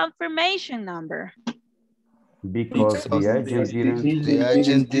me a confirmation number. Because the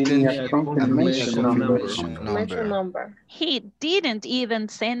agent didn't have a confirmation number. He didn't even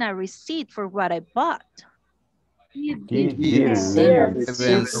send a receipt for what I bought. He didn't even send a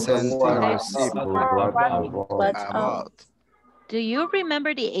receipt for what I bought. Do you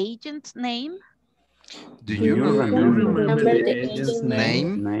remember the agent's name? Do you remember the agent's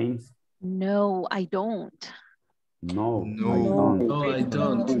name? No, I don't. No, I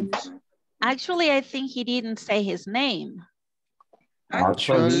don't. Actually, I think he didn't say his name.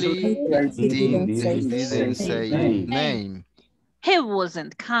 Actually, he didn't say his name. He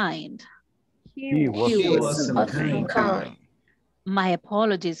wasn't kind. He wasn't kind. My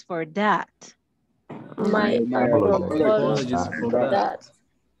apologies for that. My apologies for that.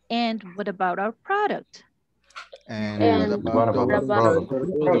 And what about our product? And what about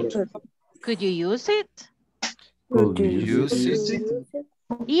the product? Could you use it? Could you use it?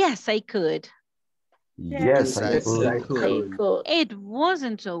 Yes, I could. Yes, I could. It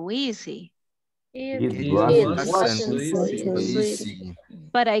wasn't so easy. It Wasn't so easy.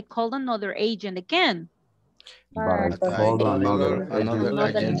 But I called another agent again. But I called another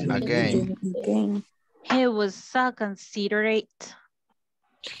agent again. He was so considerate.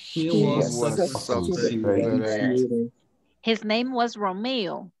 He was So considerate. His name was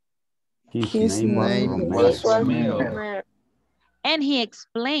Romeo. His name was Romeo. And he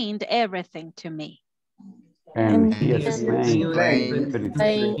explained everything to me. And he explained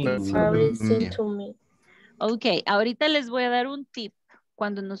everything to me. Ok, ahorita les voy a dar un tip.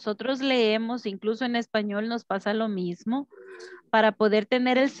 Cuando nosotros leemos, incluso en español nos pasa lo mismo. Para poder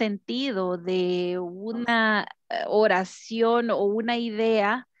tener el sentido de una oración o una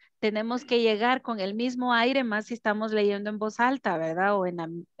idea, tenemos que llegar con el mismo aire, más si estamos leyendo en voz alta, ¿verdad? O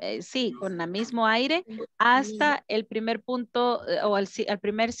sí, con el mismo aire, hasta el primer punto o al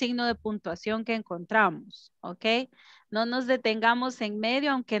primer signo de puntuación que encontramos, ¿ok? No nos detengamos en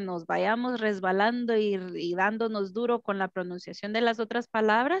medio, aunque nos vayamos resbalando y dándonos duro con la pronunciación de las otras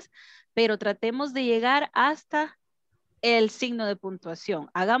palabras, pero tratemos de llegar hasta el signo de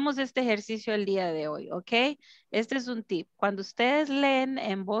puntuación. Hagamos este ejercicio el día de hoy, ¿ok? Este es un tip. Cuando ustedes leen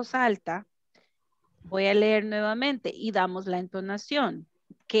en voz alta, voy a leer nuevamente y damos la entonación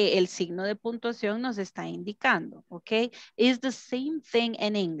que el signo de puntuación nos está indicando, ¿ok? It's the same thing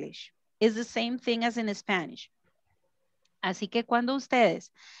in English. It's the same thing as in Spanish. Así que cuando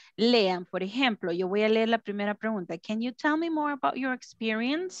ustedes lean, por ejemplo, yo voy a leer la primera pregunta. Can you tell me more about your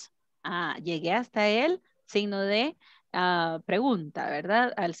experience? Llegué hasta el signo de pregunta,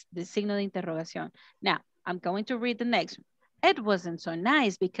 ¿verdad? Al signo de interrogación. Now, I'm going to read the next one. It wasn't so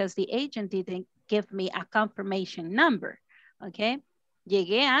nice because the agent didn't give me a confirmation number. ¿Ok?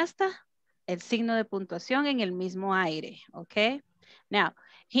 Llegué hasta el signo de puntuación en el mismo aire. ¿Ok? Now,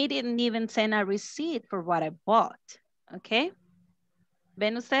 he didn't even send a receipt for what I bought. ¿Ok?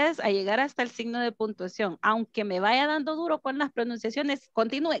 Ven ustedes a llegar hasta el signo de puntuación. Aunque me vaya dando duro con las pronunciaciones,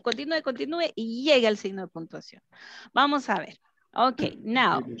 continúe y llegue al signo de puntuación. Vamos a ver. Ok,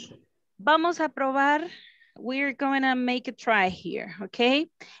 now, vamos a probar. We're going to make a try here, okay?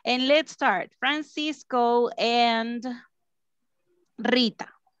 And let's start. Francisco and Rita.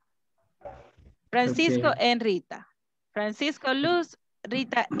 Francisco and Rita. Francisco Luz,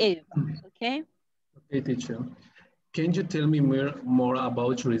 Rita Eva, okay? Okay, teacher. Can you tell me more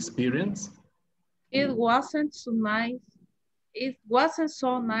about your experience? It wasn't so nice. It wasn't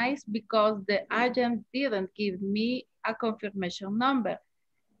so nice because the agent didn't give me a confirmation number.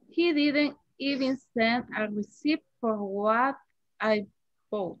 He didn't even send a receipt for what I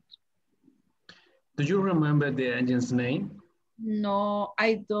bought. Do you remember the agent's name? No,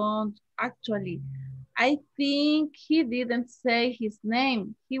 I don't actually. I think he didn't say his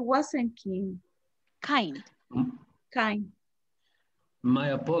name. He wasn't keen. Kind. Kind.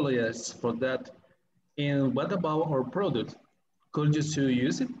 My apologies for that. And what about our product? Could you still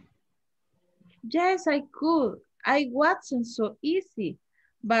use it? Yes, I could. I wasn't so easy,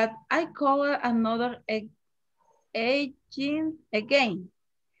 but I called another agent again.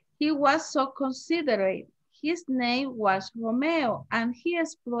 He was so considerate. His name was Romeo, and he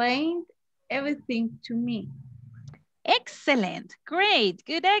explained everything to me. Excellent. Great.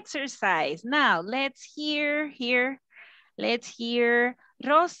 Good exercise. Now, let's hear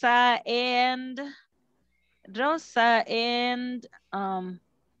Rosa and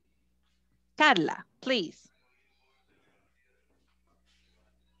Carla, please.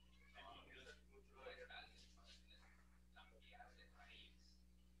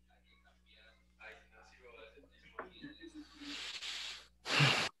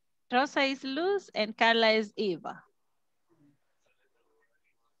 Rosa is Luz and Carla is Eva.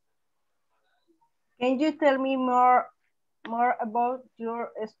 Can you tell me more about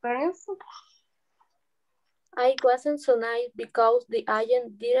your experience? I wasn't so nice because the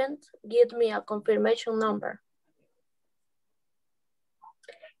agent didn't give me a confirmation number.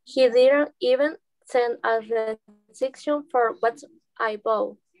 He didn't even send a receipt for what I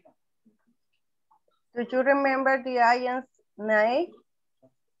bought. Do you remember the agent's name?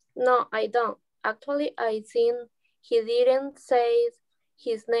 No, I don't. Actually, I think he didn't say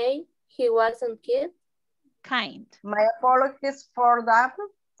his name. He wasn't kind. My apologies for that.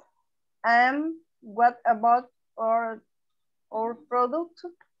 What about our product?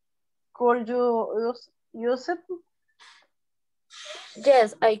 Could you use it?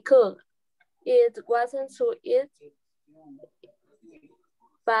 Yes, I could. It wasn't so easy,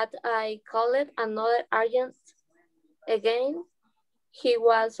 but I called another agent again. He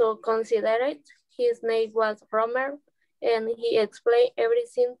was so considerate. His name was Romer, and he explained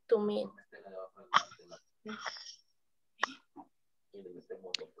everything to me.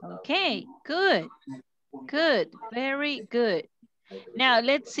 Okay, good, good, very good. Now,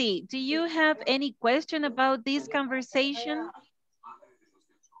 let's see. Do you have any question about this conversation?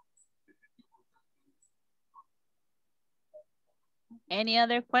 Any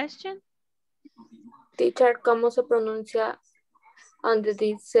other question? Teacher, ¿cómo se pronuncia donde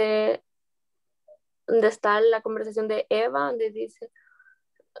dice, donde está la conversación de Eva, donde dice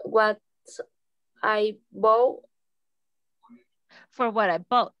what I bought? For what I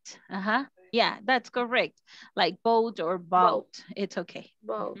bought. Uh-huh. Yeah, that's correct. Like bought or bought. It's okay.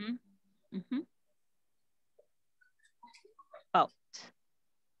 Bought. Bought.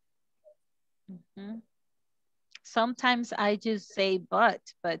 Sometimes I just say but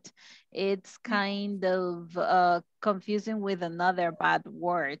it's kind of confusing with another bad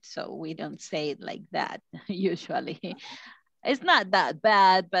word. So we don't say it like that usually. It's not that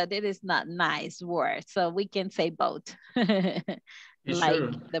bad, but it is not nice word. So we can say boat. Like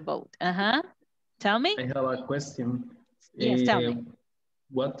sure. the boat. Tell me. I have a question. Yes, tell me.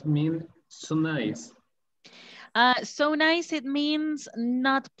 What means so nice? So nice, it means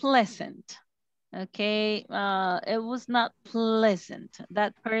not pleasant. Okay, it was not pleasant.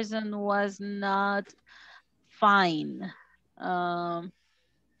 That person was not fine.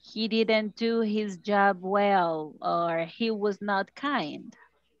 He didn't do his job well, or he was not kind.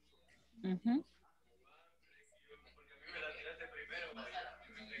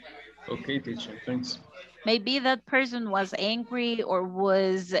 Okay, teacher, thanks. Maybe that person was angry or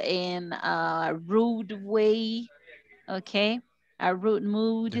was in a rude way, okay? A rude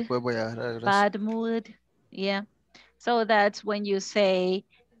mood, bad mood, yeah. So that's when you say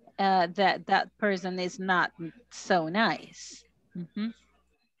that person is not so nice.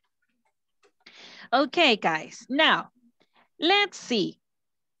 Okay, guys, now let's see.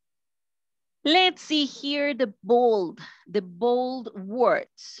 Let's see here the bold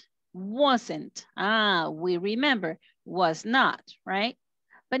words. Wasn't, we remember, was not, right?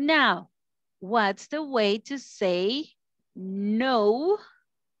 But now, what's the way to say no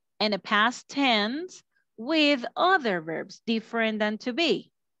in a past tense with other verbs different than to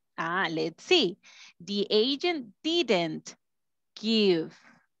be? Let's see. The agent didn't give.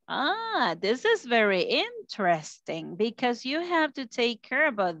 This is very interesting because you have to take care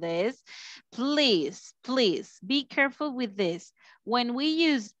about this. Please, please be careful with this. When we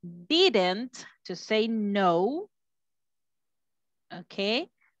use didn't to say no, okay,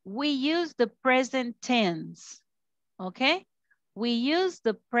 we use the present tense, okay? We use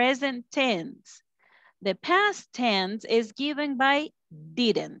the present tense. The past tense is given by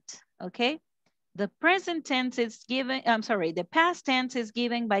didn't, okay? The present tense is given, the past tense is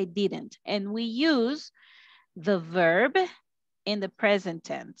given by didn't, and we use the verb in the present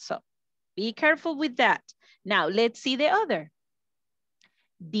tense. So be careful with that. Now let's see the other.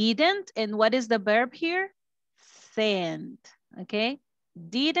 Didn't, and what is the verb here? Send, okay?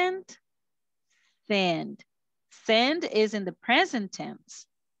 Didn't send. Send is in the present tense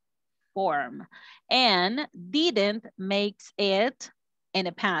form, and didn't makes it in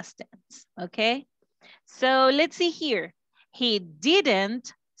a past tense, okay? So let's see here. He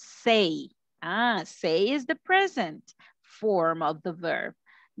didn't say. Say is the present form of the verb.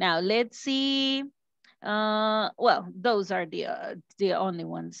 Now let's see. Well, those are the only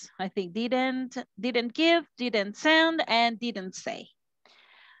ones. I think didn't give, didn't send, and didn't say.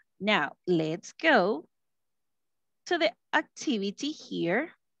 Now let's go to the activity here.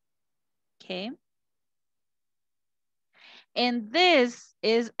 Okay. And this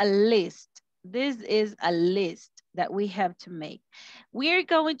is a list. This is a list that we have to make. We're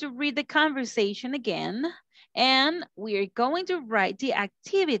going to read the conversation again, and we're going to write the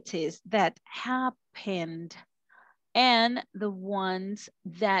activities that happened and the ones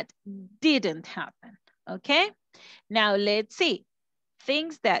that didn't happen, okay? Now let's see,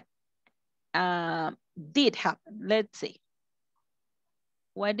 things that did happen. Let's see.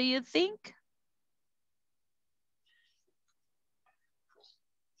 What do you think?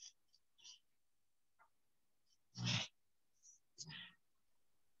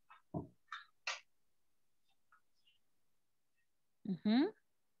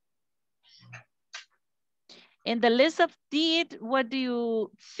 In the list of did, what do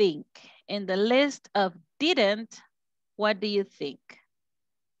you think? In the list of didn't, what do you think?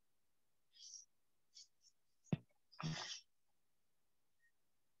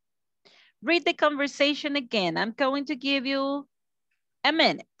 Read the conversation again. I'm going to give you a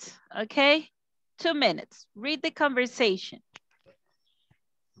minute, okay? 2 minutes. Read the conversation.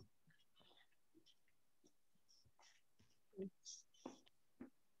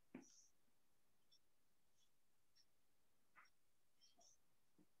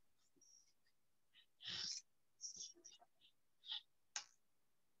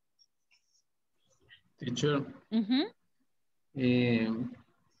 Teacher, Mm-hmm. in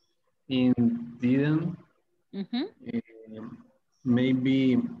didn't,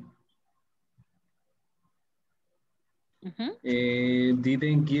 maybe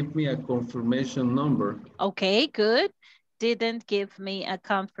didn't give me a confirmation number. Okay, good. Didn't give me a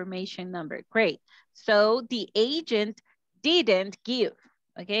confirmation number. Great. So the agent didn't give,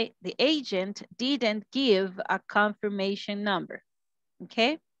 okay? The agent didn't give a confirmation number,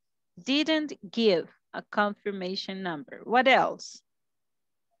 okay? Didn't give a confirmation number. What else?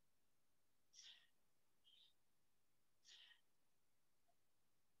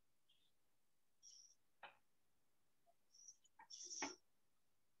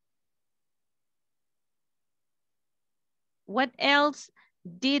 What else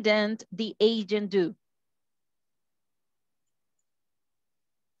didn't the agent do?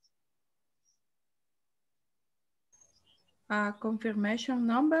 A confirmation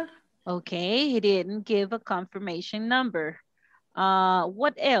number. Okay, he didn't give a confirmation number.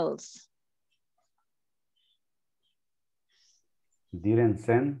 What else? Didn't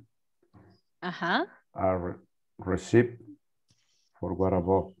send a receipt for what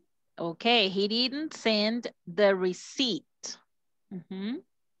above. Okay, he didn't send the receipt.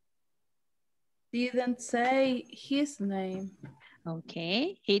 Didn't say his name.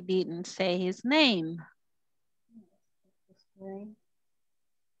 Okay, he didn't say his name.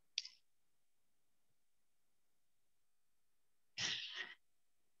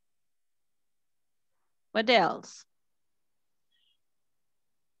 What else?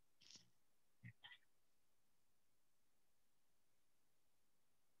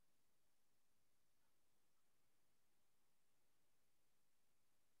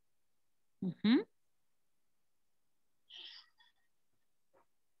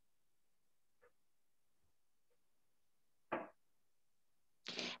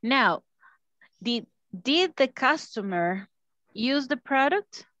 Now, did the customer use the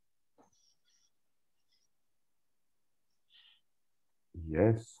product?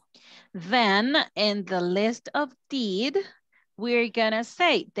 Yes. Then in the list of did, we're gonna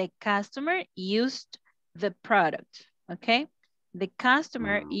say the customer used the product, okay? The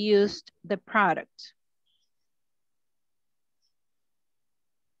customer used the product.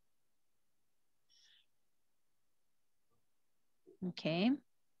 Okay.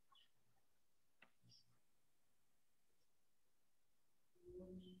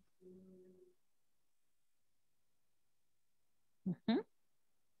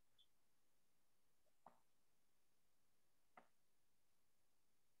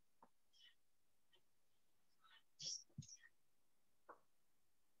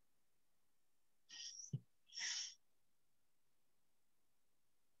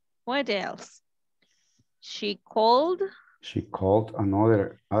 What else? She called. She called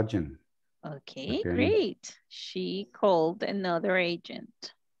another agent. Okay, Again. great. She called another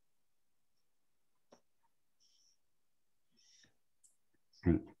agent.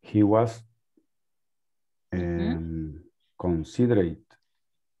 And he was considerate.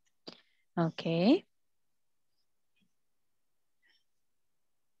 Okay.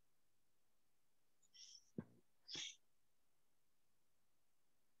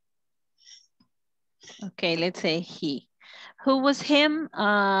 Okay, let's say he. Who was him?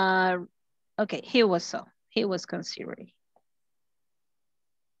 Okay, he was so. He was considerate.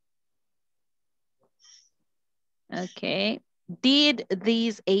 Okay. Did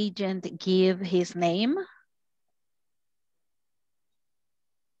this agent give his name?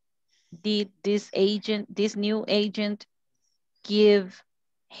 Did this new agent give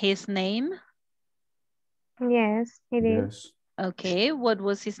his name? Yes, he did. Yes. Okay, what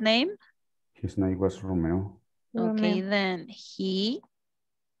was his name? His name was Romeo. Okay, then he,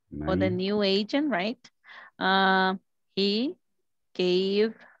 or the new agent, right? He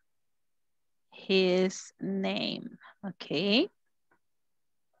gave his name. Okay.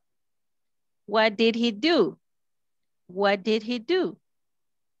 What did he do? What did he do?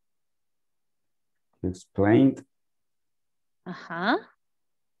 He explained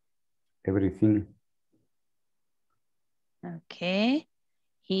everything. Okay.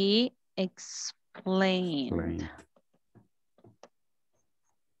 He explained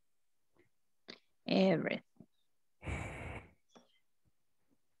everything.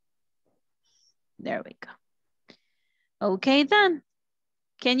 There we go. Okay, then.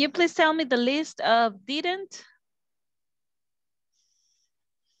 Can you please tell me the list of didn't?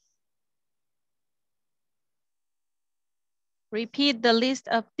 Repeat the list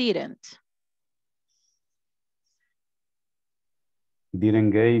of didn't.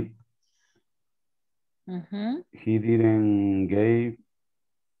 Didn't give. Mm-hmm. He didn't give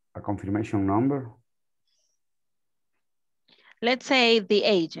a confirmation number. Let's say the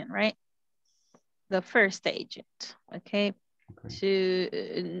agent, right? The first agent, okay?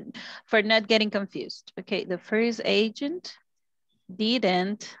 For not getting confused. Okay, the first agent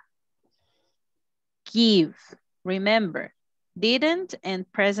didn't give. Remember, didn't and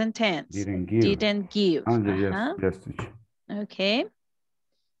present tense. Didn't give. Didn't give. Yes. Okay.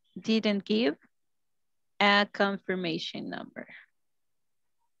 Didn't give a confirmation number.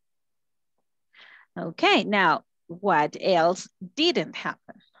 Okay, now what else didn't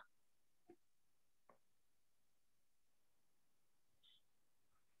happen?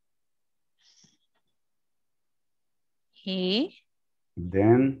 He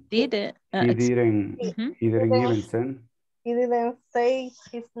didn't even send. He didn't say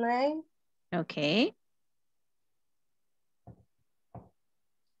his name. Okay.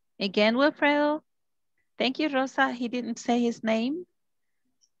 Again, Wilfredo. Thank you, Rosa. He didn't say his name.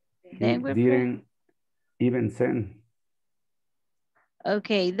 He didn't even send.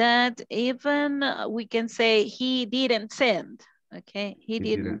 Okay, that even we can say he didn't send. Okay, he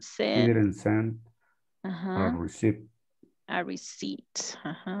didn't send. He didn't send a receipt. A receipt.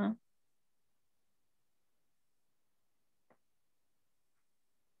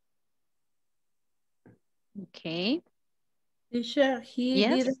 Okay. Teacher, he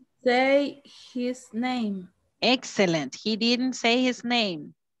didn't say his name. Excellent. He didn't say his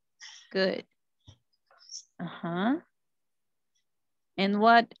name. Good. And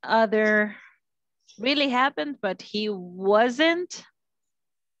what other really happened, but he wasn't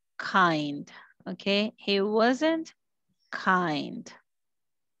kind. Okay, he wasn't kind.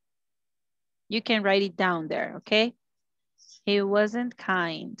 You can write it down there, okay? He wasn't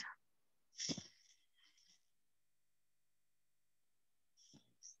kind.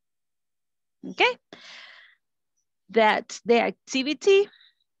 Okay, that's the activity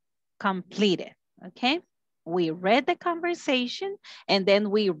completed, okay? We read the conversation and then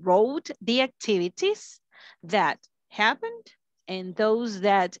we wrote the activities that happened and those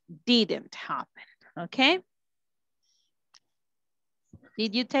that didn't happen, okay?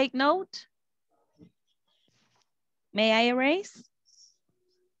 Did you take note? May I erase?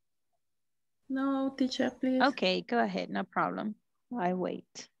 No, teacher, please. Okay, go ahead, no problem. I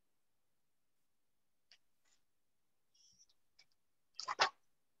wait.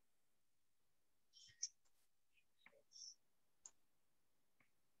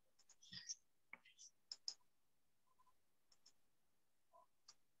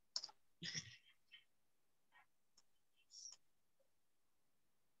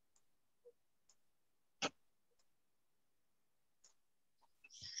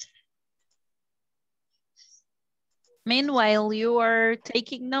 Meanwhile, you are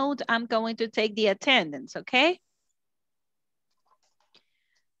taking note. I'm going to take the attendance, okay?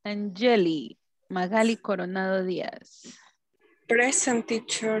 Angeli, Magali Coronado Díaz. Present,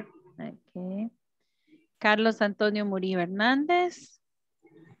 teacher. Okay. Carlos Antonio Murillo Hernández.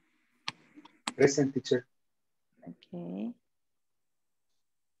 Present, teacher. Okay.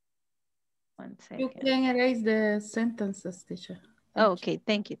 1 second. You can erase the sentences, teacher. Okay,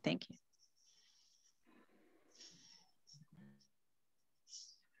 thank you.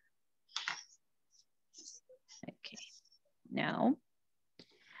 Okay, now,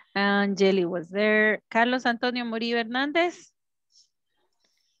 Angeli was there. Carlos Antonio Murillo Hernández.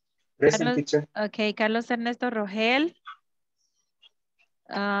 Present, teacher. Okay, Carlos Ernesto Rogel.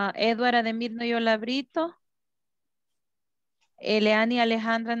 Edward Ademir Noyola Brito. Eleani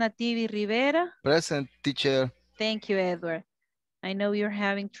Alejandra Nativi Rivera. Present, teacher. Thank you, Edward. I know you're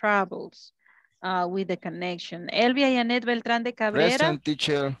having troubles with the connection. Elvia Yanet Beltrán de Cabrera. Present,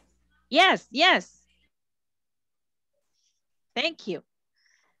 teacher. Yes. Thank you.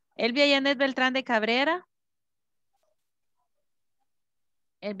 Elvia Yanet Beltrán de Cabrera.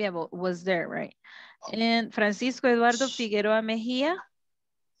 Elvia was there, right? And Francisco Eduardo Figueroa Mejía.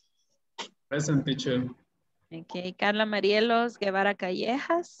 Present, teacher. Okay, Carla Marielos Guevara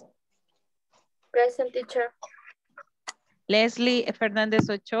Callejas. Present, teacher. Leslie Fernández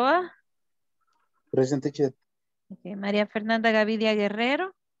Ochoa. Present, teacher. Okay, María Fernanda Gavidia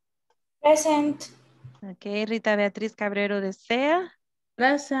Guerrero. Present. Okay, Rita Beatriz Cabrero de Sea.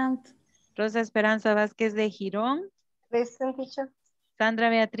 Present. Rosa Esperanza Vázquez de Girón. Present, teacher.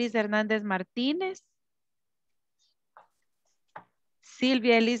 Sandra Beatriz Hernández Martínez.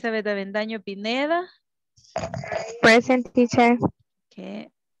 Silvia Elizabeth Avendaño Pineda. Present, teacher.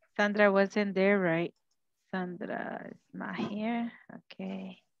 Okay. Sandra wasn't there, right? Sandra is not here.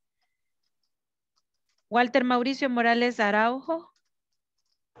 Okay. Walter Mauricio Morales Araujo.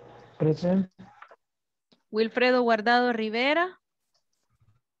 Present. Wilfredo Guardado Rivera.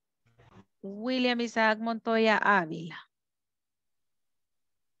 William Isaac Montoya Ávila.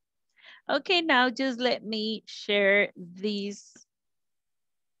 Okay, now just let me share these.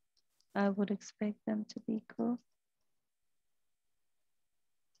 I would expect them to be cool.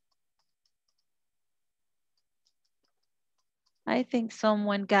 I think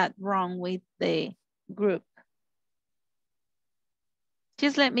someone got wrong with the group.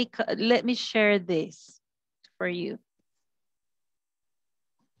 Just let me share this for you.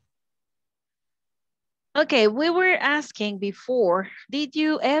 Okay, we were asking before, did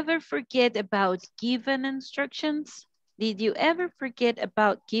you ever forget about given instructions? Did you ever forget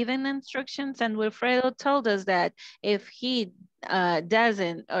about given instructions? And Wilfredo told us that if he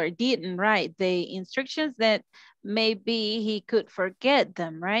doesn't or didn't write the instructions, that maybe he could forget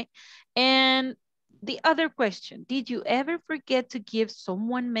them, right? And the other question, did you ever forget to give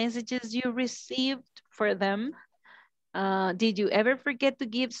someone messages you received for them? Did you ever forget to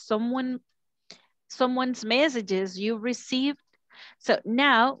give someone's messages you received? So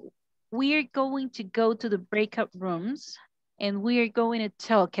now we're going to go to the breakout rooms and we're going to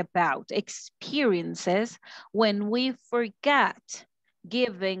talk about experiences when we forgot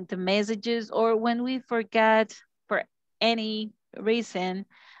giving the messages or when we forgot for any reason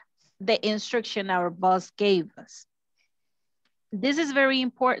the instruction our boss gave us. This is very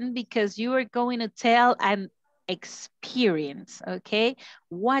important because you are going to tell an experience, okay?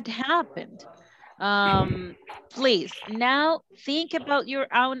 What happened? Please, now think about your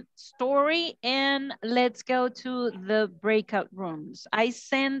own story and let's go to the breakout rooms. I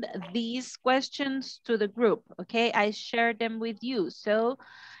send these questions to the group, okay? I share them with you. So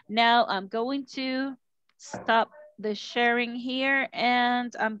now I'm going to stop the sharing here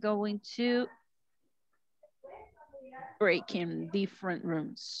and I'm going to break in different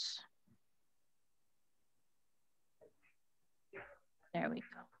rooms. There we go.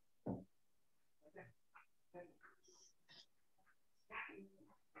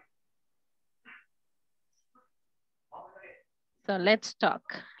 So let's talk.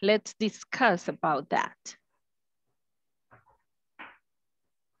 Let's discuss about that.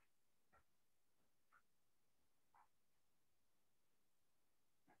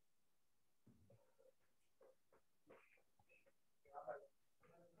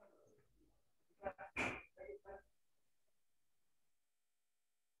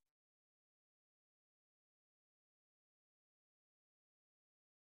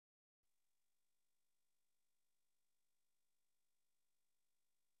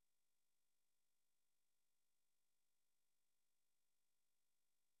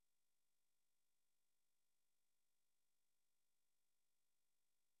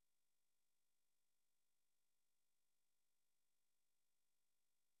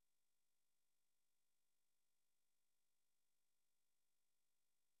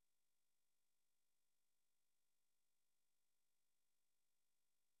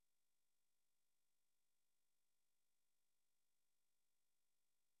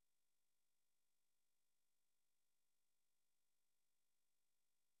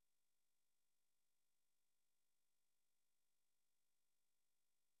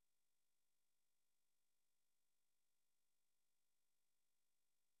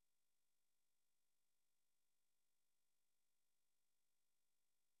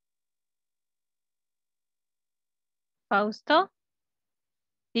 Fausto,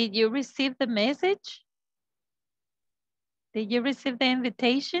 did you receive the message? Did you receive the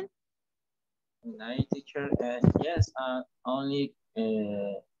invitation? Night, teacher. Yes, only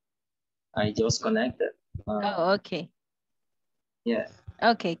I just connected. Oh, okay. Yeah.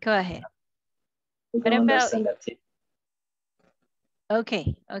 Okay, go ahead. I What don't about understand that.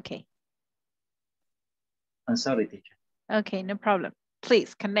 Okay, okay. I'm sorry, teacher. Okay, no problem.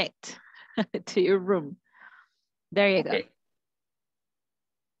 Please connect to your room. There you Okay.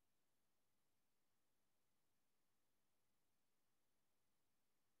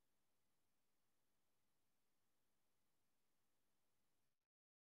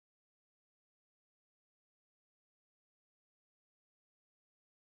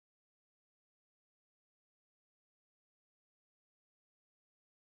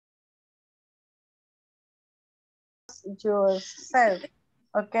 go. Yourself.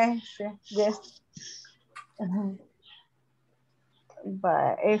 Okay, yes.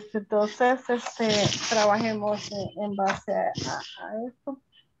 Entonces, trabajemos en base a esto.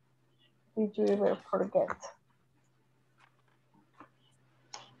 Did you ever forget?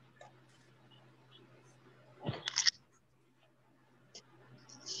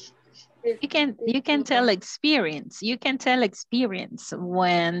 You can tell experience. You can tell experience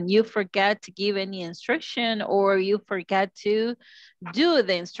when you forget to give any instruction or you forget to do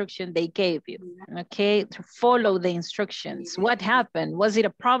the instruction they gave you. Okay, to follow the instructions. What happened? Was it a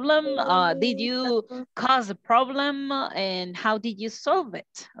problem? Did you cause a problem? And how did you solve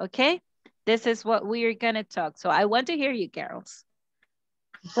it? Okay, this is what we are gonna talk. So I want to hear you, girls.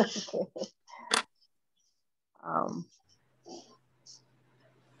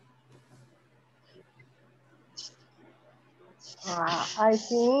 I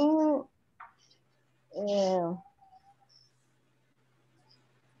think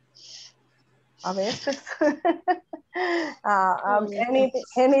a veces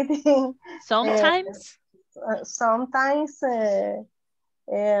anything sometimes sometimes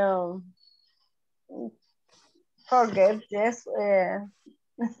forget, yes.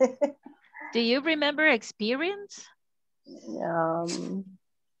 Do you remember experience?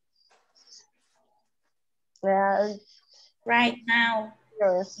 Right now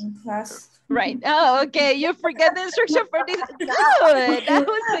in class. Right. Oh, okay. You forget the instruction for this. Good. That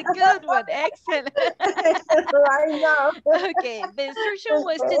was a good one. Excellent. Right now. Okay. The instruction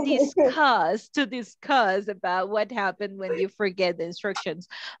was to discuss about what happened when you forget the instructions.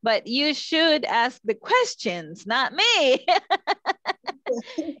 But you should ask the questions, not me.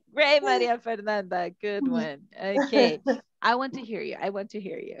 Great, Maria Fernanda. Good one. Okay. I want to hear you. I want to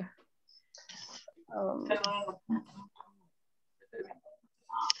hear you.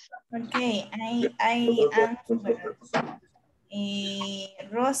 Okay, I answer.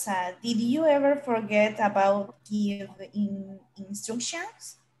 Rosa, did you ever forget about give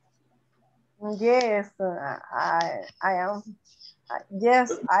instructions? Yes, I am.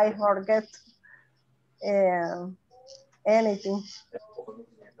 Yes, I forget anything.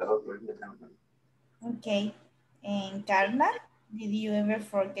 Okay, and Carla, did you ever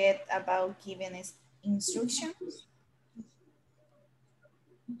forget about giving instructions?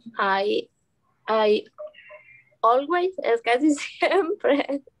 I always, es casi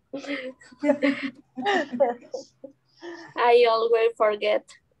siempre. I always forget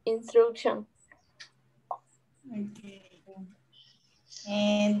instruction. Okay.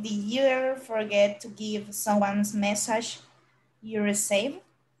 And did you ever forget to give someone's message you received?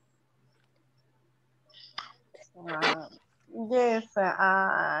 Yes,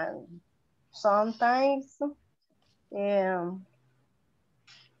 sometimes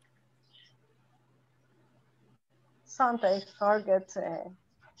sometimes forget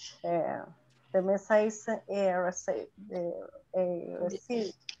the message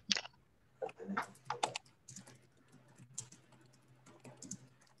received.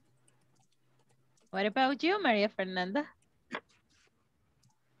 What about you, Maria Fernanda?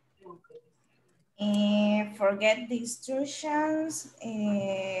 Forget the instructions.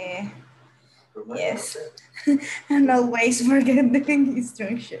 Yes, and always forget the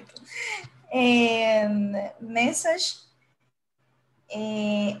instructions. And message.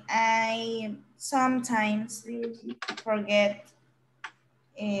 I sometimes forget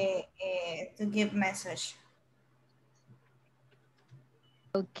to give message.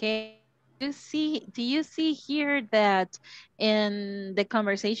 Okay. Do you see here that in the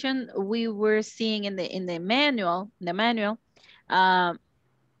conversation we were seeing in the manual,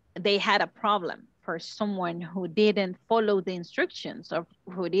 they had a problem for someone who didn't follow the instructions or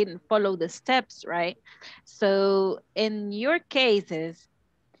who didn't follow the steps, right? So in your cases,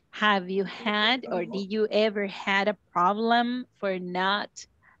 have you had or did you ever had a problem for not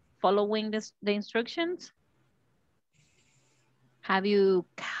following the instructions? Have you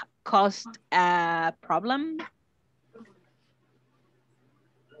caused a problem?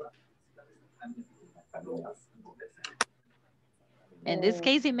 In this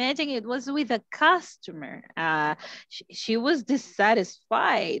case, imagine it was with a customer. She was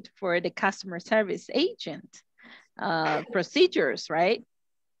dissatisfied for the customer service agent procedures, right?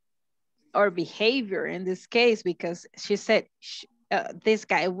 Or behavior in this case, because she said this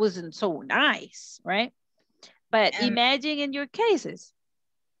guy wasn't so nice, right? But imagine in your cases.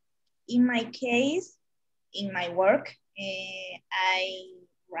 In my case, in my work, I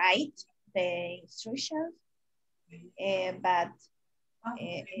write the instructions, but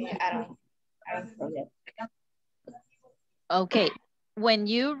I don't forget. Okay, when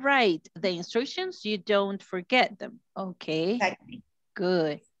you write the instructions, you don't forget them. Okay, exactly.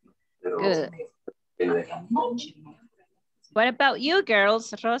 Good, good. What about you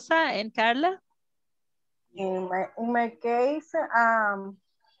girls, Rosa and Carla? In my case,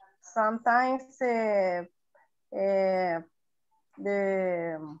 sometimes the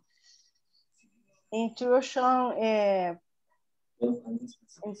intrusion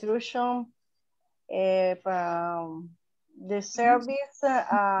the service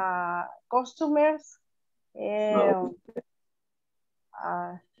customers and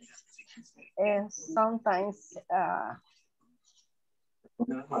sometimes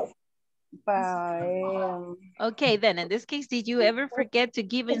okay, then in this case, did you ever forget to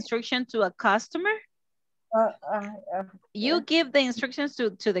give instruction to a customer? You give the instructions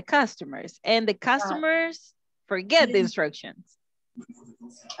to the customers and the customers forget the instructions.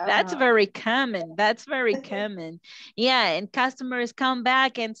 That's very common. That's very common. Yeah, and customers come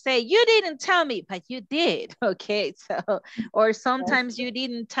back and say, you didn't tell me, but you did. Okay, so, or sometimes you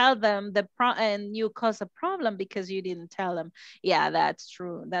didn't tell them and you cause a problem because you didn't tell them. Yeah, that's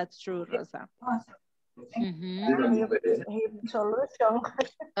true. That's true, Rosa. Solution.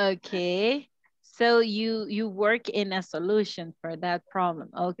 Okay, so you work in a solution for that problem.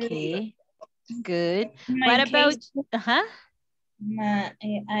 Okay, good. What about, I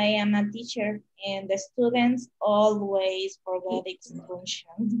am a teacher and the students always forget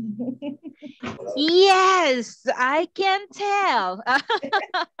instructions. Yes, I can tell.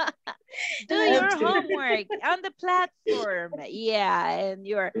 Do your homework on the platform. Yeah, and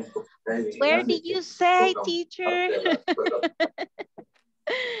where did you say, teacher?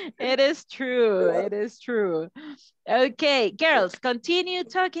 It is true. It is true. Okay, girls, continue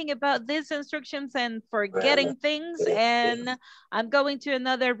talking about these instructions and forgetting things. And I'm going to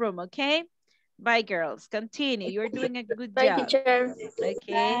another room, okay? Bye, girls. Continue. You're doing a good job. Bye, teacher. Okay.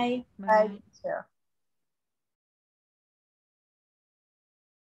 Bye. Bye, teacher.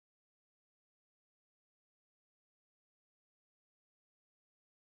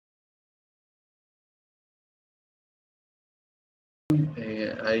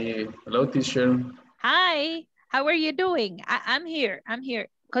 Hello, teacher. Hi, how are you doing? I'm here. I'm here.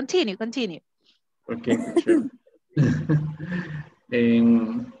 Continue. Okay, teacher.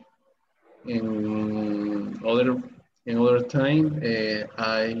 in other time,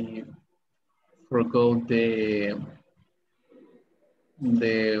 I forgot the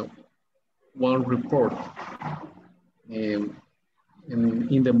one report. In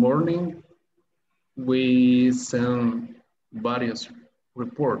the morning, we send various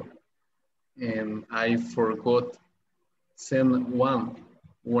report, and I forgot send one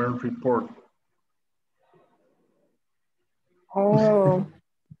report. Oh,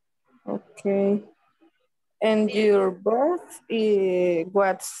 okay. And your boss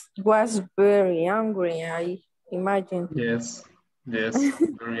was very angry, I imagine. Yes,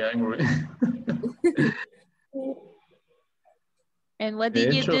 very angry. And what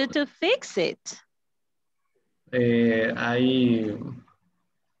did you do to fix it? I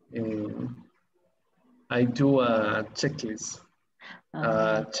do a checklist.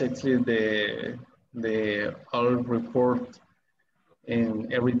 Checklist the all report,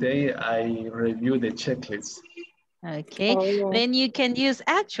 and every day I review the checklist. Okay, then you can use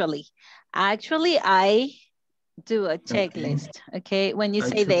actually. Actually, I do a checklist. Okay, when you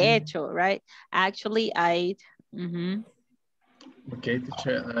say de hecho, right? Actually, I. Okay,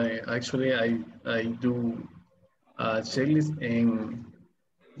 teacher. I do a checklist and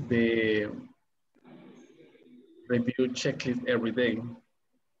the review checklist every day.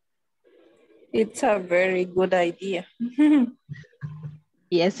 It's a very good idea.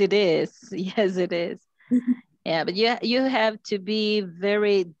 Yes, it is. Yes, it is. Yeah, but you have to be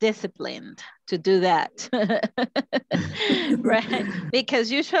very disciplined to do that. Right?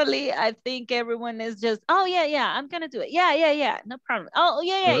 Because usually I think everyone is just, oh yeah, I'm gonna do it. Yeah, no problem. Oh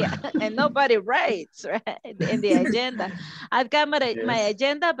yeah. And nobody writes, right? In the agenda. I've got my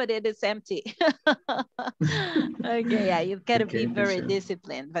agenda, but it is empty. Okay, yeah, you've got to be very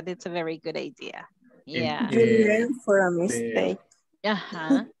disciplined, but it's a very good idea. Yeah. You learn for a mistake.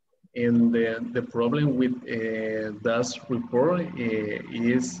 And the problem with that report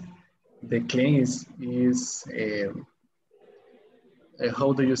is the claim is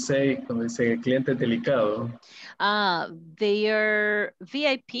how do you say cuando dice cliente delicado? They are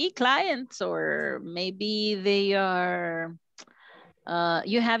VIP clients, or maybe they are,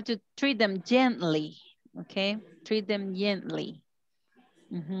 you have to treat them gently, okay? Treat them gently.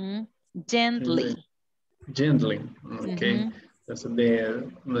 Gently. Gently, okay. So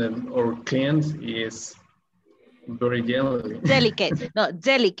our client is very gently. Delicate, no,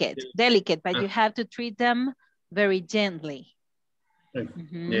 delicate, but you have to treat them very gently.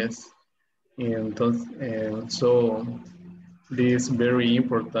 Yes. And so this very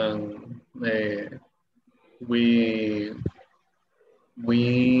important. We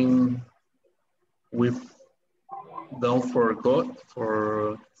don't forget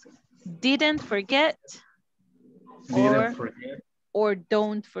for Didn't forget didn't forget. or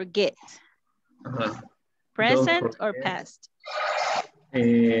don't forget. Present or past?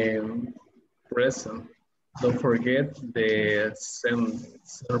 Present. Don't forget the send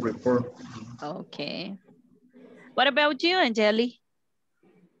report. Okay. What about you, Angeli?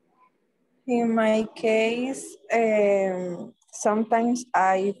 In my case, sometimes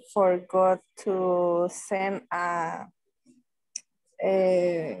I forgot to send a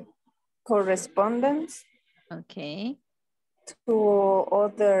correspondence. Okay. To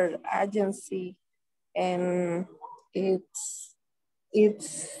other agency, and it's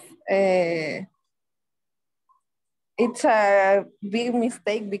a big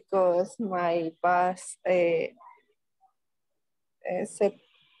mistake because my boss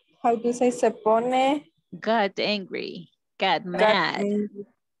how do you say se pone? Got angry, got mad. Angry.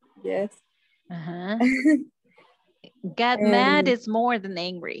 Yes. Got mad is more than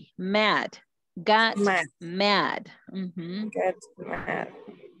angry. Mad. Got mad. Got mad.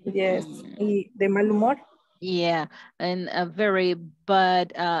 Yes. Y de mal humor. Yeah, and a very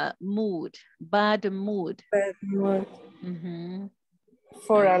bad mood. Bad mood. Bad mood.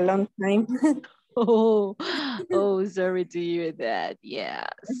 For a long time. Oh, sorry to hear that. Yes,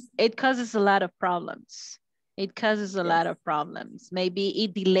 it causes a lot of problems. It causes a lot of problems. Maybe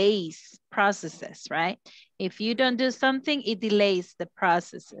it delays processes, right? If you don't do something, it delays the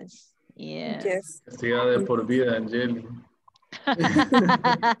processes. Yeah. Yes. Castigada de por vida, Angeli.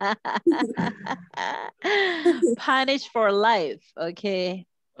 Punished for life, okay?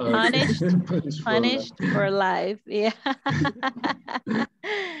 Punished for life. Yeah.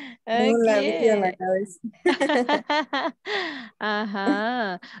 Okay.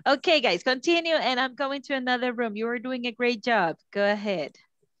 Okay, guys, continue, and I'm going to another room. You are doing a great job. Go ahead.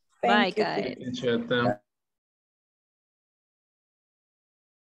 Bye, guys.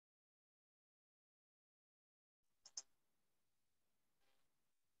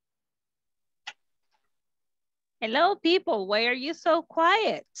 Hello, people. Why are you so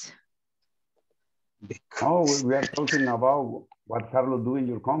quiet? Oh, we are talking about what Carlos do in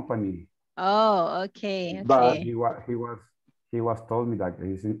your company. Oh, okay. But he was told me that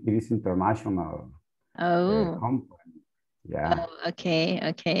it is international company. Yeah. Oh, okay.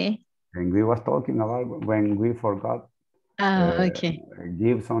 And we was talking about when we forgot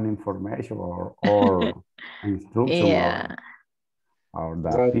give some information or instruction or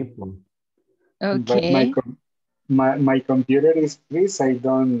the people. Okay. But my computer is freeze. I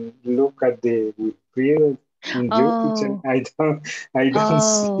don't look at the period in YouTube. I don't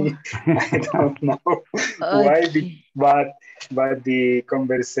see. I don't know why. But the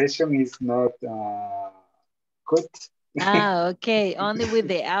conversation is not good. Okay. Only with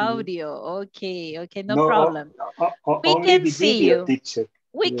the audio. Okay. No problem. We Only can the see video, you. teacher.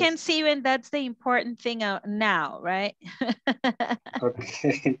 We can see you, and that's the important thing now, right?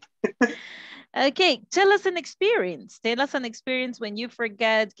 Okay. Okay, tell us an experience. Tell us an experience when you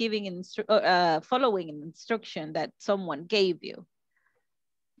forget giving following an instruction that someone gave you.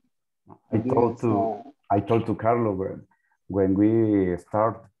 I told to Carlo when we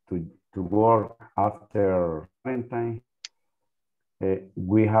start to work after quarantine,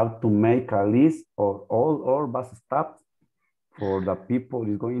 we have to make a list of all our bus stops for the people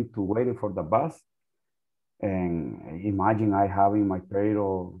is going to wait for the bus. And imagine I have in my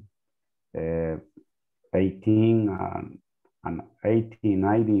payroll 18 and 80,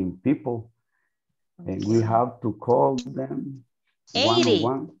 90 people. And we have to call them 80.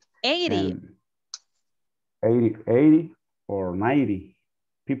 80 or 90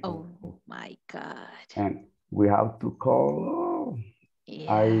 people. Oh my God. And we have to call. Yes.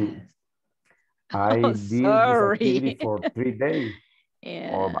 I did this activity for 3 days.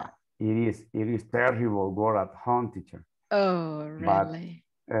 Yeah. Oh, it is terrible work at home, teacher. Oh, really?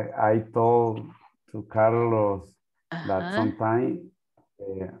 But I told to Carlos that sometimes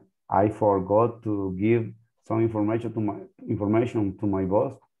I forgot to give some information to my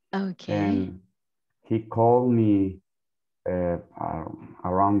boss. Okay. And he called me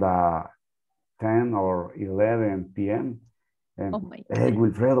around 10 or 11 p.m. And hey,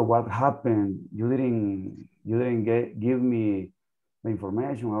 Wilfredo, what happened? You didn't give me the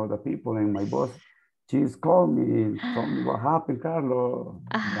information about the people. And my boss, she's called me and told me what happened, Carlos.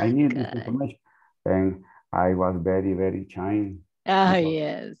 I need this information. And I was very, very shy.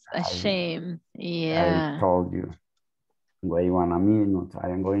 Yes, a shame. Yeah. I told you, wait 1 minute, I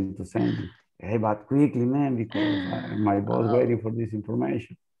am going to send you. hey, but quickly, man, because my boss waiting for this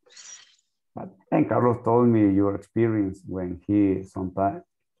information. But and Carlos told me your experience when he sometimes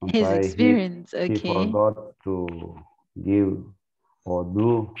His experience, he okay. forgot to give or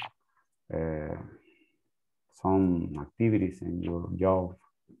do some activities in your job.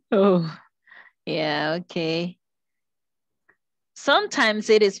 Oh, yeah, okay. Sometimes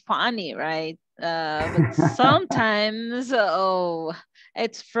it is funny, right? But sometimes, oh,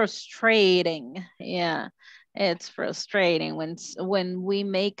 it's frustrating. Yeah, it's frustrating when we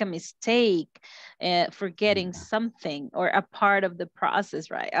make a mistake, forgetting something or a part of the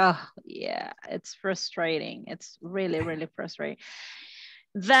process, right? Oh, yeah, it's frustrating. It's really, really frustrating.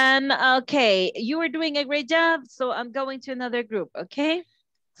 Then, okay, you were doing a great job, so I'm going to another group, okay?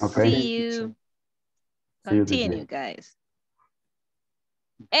 Okay. See you. Continue, guys.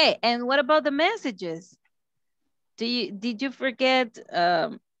 Hey, and what about the messages? Did you forget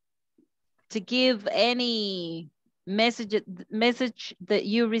to give any message that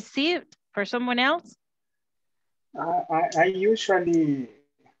you received for someone else? I usually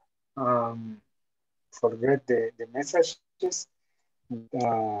forget the messages.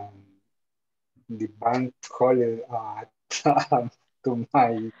 Um, the bank call to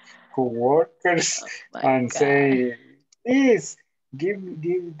my coworkers and say, please give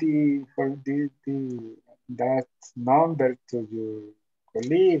the that number to your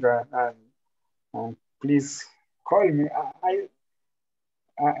colleague and please call me.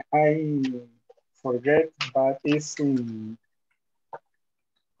 I forget, but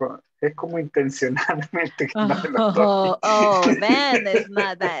es como intencionalmente que no me lo doy. Oh man, it's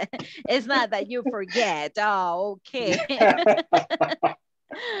not that you forget. Oh, okay.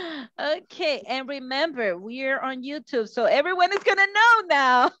 Okay, and remember, we're on YouTube, so everyone is gonna know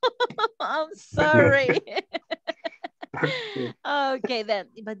now. I'm sorry. Okay then,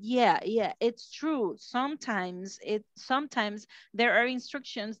 but yeah, it's true. Sometimes there are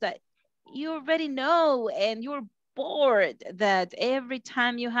instructions that you already know and you're bored that every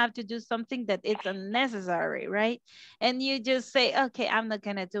time you have to do something that it's unnecessary, right? And you just say, okay, I'm not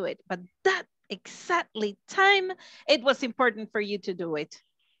gonna do it. But that exactly time, it was important for you to do it.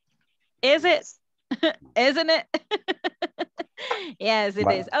 Is it? Isn't it? Yes, it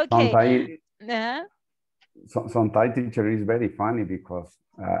is. Okay. Sometimes teacher is very funny because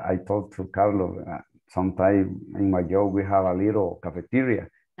I told to Carlos, sometimes in my job we have a little cafeteria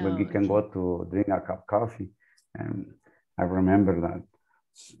where we can go to drink a cup of coffee. And I remember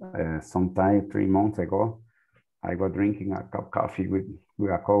that sometime 3 months ago, I was drinking a cup of coffee with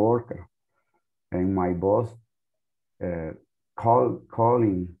a coworker, and my boss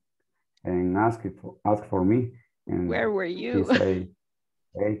calling and asked for me. And where were you? He say,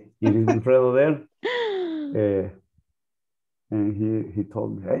 hey, it is Alfredo there? And he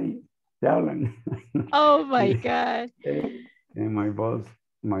told me, hey, Alan. Oh my God. And my boss,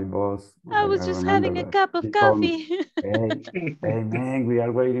 I was just having a cup of coffee. Me, hey man, we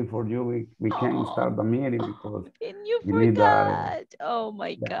are waiting for you. We can't start the meeting because and you we forgot. Oh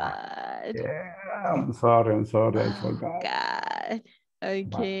my God. Yeah, I'm sorry, I forgot. God.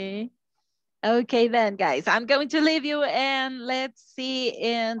 Okay. Okay then, guys. I'm going to leave you and let's see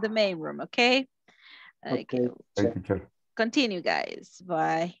in the main room, okay? Okay. Teacher. Continue, guys.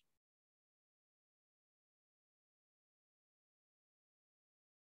 Bye.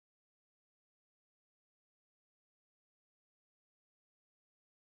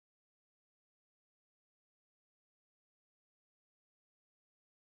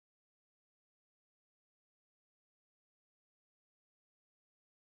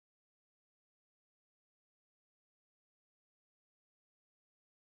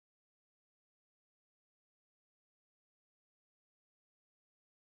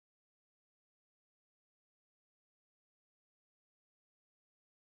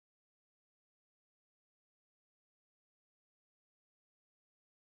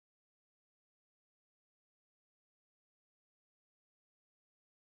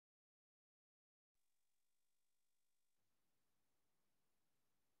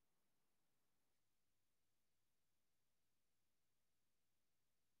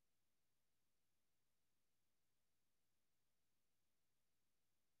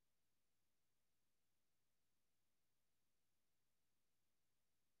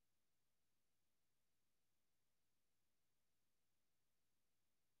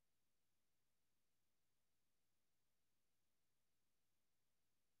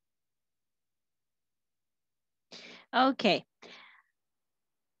 Okay.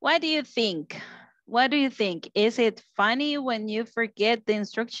 What do you think? What do you think? Is it funny when you forget the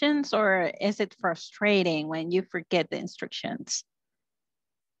instructions or is it frustrating when you forget the instructions?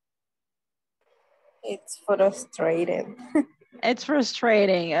 It's frustrated. It's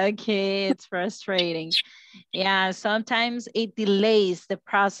frustrating. Okay, it's frustrating. Yeah, sometimes it delays the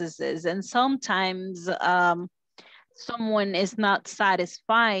processes, and sometimes someone is not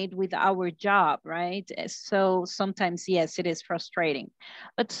satisfied with our job, right? So sometimes, yes, it is frustrating,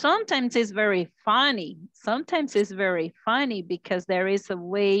 but sometimes it's very funny. Sometimes it's very funny because there is a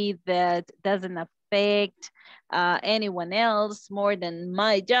way that doesn't affect anyone else more than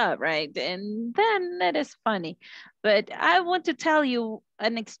my job, right? And then it is funny. But I want to tell you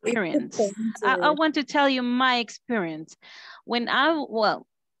an experience. I want to tell you my experience. When well,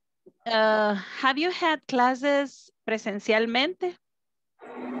 have you had classes presencialmente?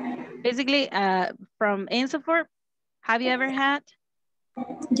 Basically, from INSAFORP, have you ever had?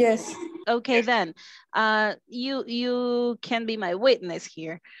 Yes. Okay, then you can be my witness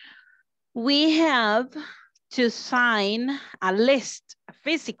here. We have to sign a list, a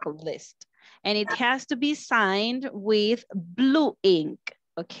physical list, and it has to be signed with blue ink.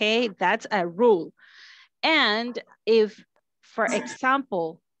 Okay, that's a rule. And if, for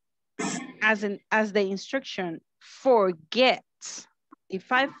example, as the instruction forgets,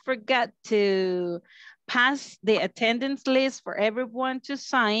 if I forget to pass the attendance list for everyone to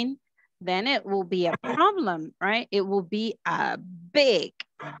sign, then it will be a problem, right? It will be a big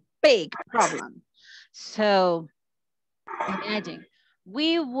problem. So imagine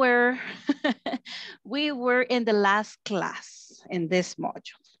we were we were in the last class in this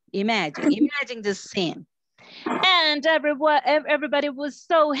module. Imagine the scene. And everybody was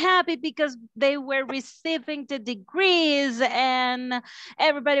so happy because they were receiving the degrees, and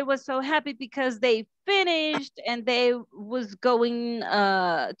everybody was so happy because they finished and they was going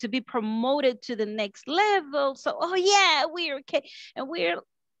to be promoted to the next level. So, oh yeah, we're okay. And we're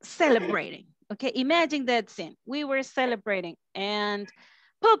celebrating. Okay, imagine that scene. We were celebrating and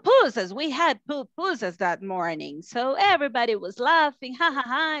pupusas. We had pupusas that morning. So everybody was laughing. Ha ha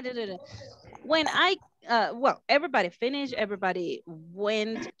ha. Da, da, da. When well, everybody finished, everybody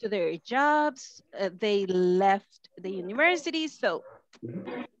went to their jobs, they left the university. So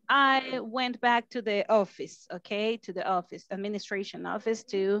I went back to the office, okay, to the office, administration office,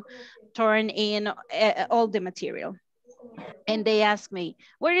 to turn in all the material. And they asked me,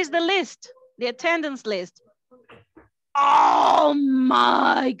 where is the list, the attendance list? Oh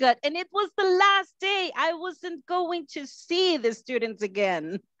my God. And it was the last day. I wasn't going to see the students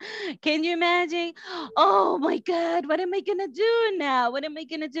again. Can you imagine? Oh my God, what am I going to do now? What am I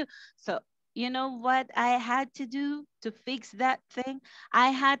going to do? So, you know what I had to do to fix that thing?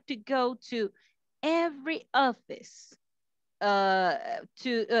 I had to go to every office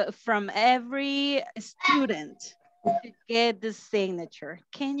from every student to get the signature.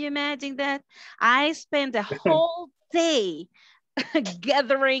 Can you imagine that? I spent a whole day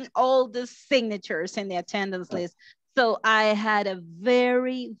gathering all the signatures in the attendance list. So I had a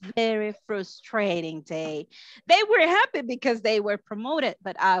very, very frustrating day. They were happy because they were promoted,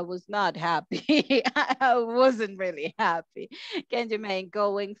 but I was not happy. I wasn't really happy. Can you imagine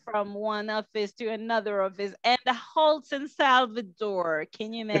going from one office to another office and the whole San Salvador?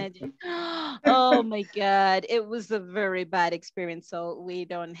 Can you imagine? Oh my God, it was a very bad experience. So we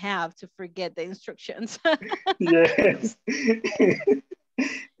don't have to forget the instructions. Yes.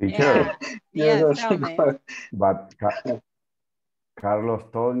 Teacher, Yes, tell me. but Carlos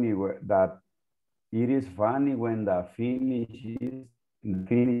told me that it is funny when the finish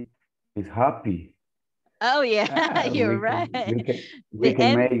is happy. Oh yeah, you're right. We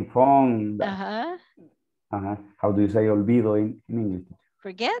can make fun. How do you say olvido in English?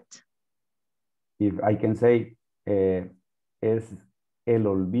 Forget? If I can say, es el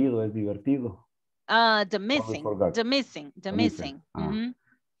olvido es divertido. The missing. Mm-hmm.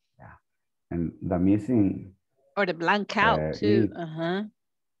 Yeah, and the missing. Or the blank out too.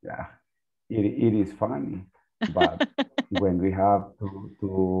 Yeah, it is funny, but when we have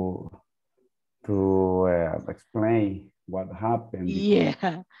to explain what happened,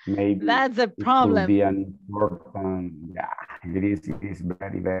 yeah, maybe that's a problem. It could be an important. Yeah, it is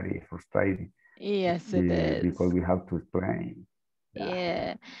very, very frustrating. Yes, it is. Because we have to explain.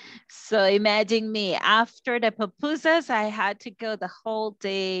 Yeah. So imagine me after the pupusas, I had to go the whole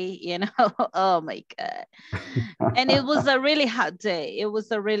day, you know. Oh my God. And it was a really hot day. It was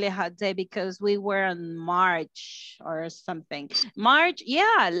a really hot day because we were in March or something. March,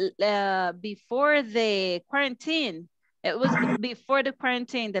 yeah, before the quarantine. It was before the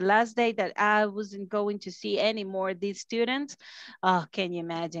quarantine, the last day that I wasn't going to see any more these students. Oh, can you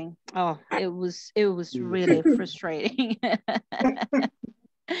imagine? Oh, it was really frustrating.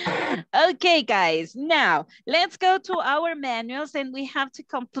 Okay, guys, now let's go to our manuals and we have to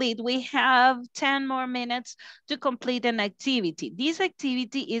complete. We have 10 more minutes to complete an activity. This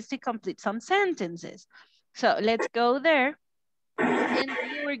activity is to complete some sentences. So let's go there and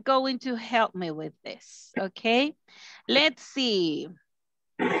you are going to help me with this, okay? Let's see.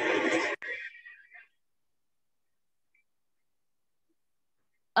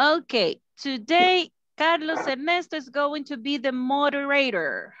 Okay, today Carlos Ernesto is going to be the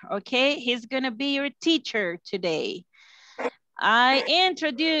moderator, okay? He's gonna be your teacher today. I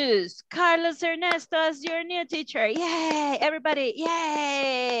introduce Carlos Ernesto as your new teacher. Yay, everybody,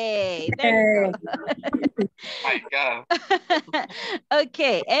 yay. There you go. My God.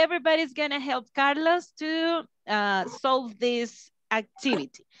 Okay, everybody's gonna help Carlos to solve this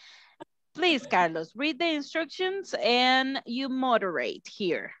activity. Please, Carlos, read the instructions and you moderate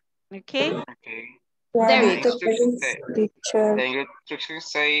here, okay? Okay. There you go. The instructions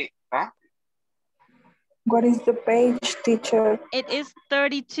say, huh? What is the page, teacher? It is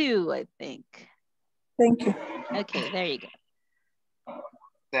 32, I think. Thank you. Okay, there you go.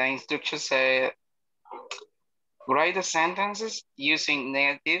 The instructions say, write the sentences using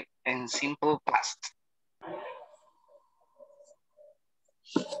negative and simple past.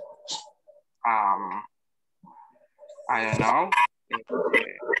 I don't know.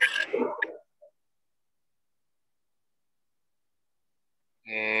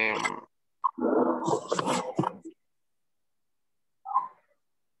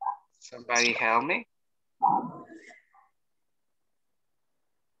 Somebody help me.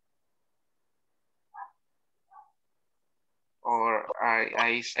 Or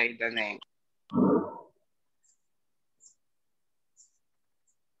I say the name.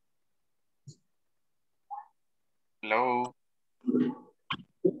 Hello.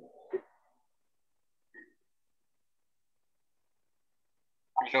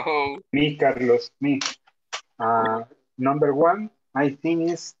 Hello. Me, Carlos, me. Number one, I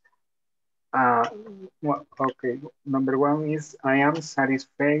think is, well, okay. Number one is I am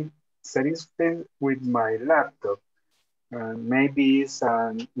satisfied with my laptop. Maybe it's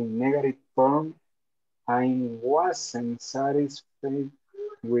in negative form. I wasn't satisfied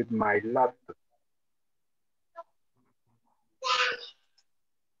with my laptop.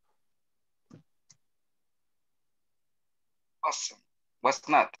 Awesome. Was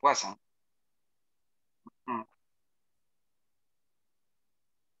not, wasn't.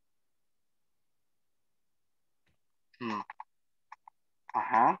 Hmm.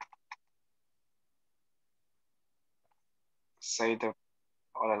 Uh-huh. Say the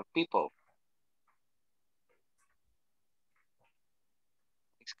other people.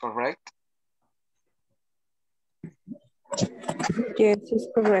 It's correct? Yes, it's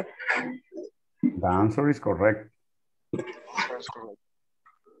correct. The answer is correct. That's correct.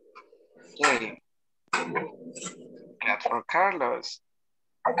 Okay. Not for Carlos.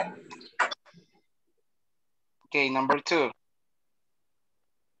 Okay, number two.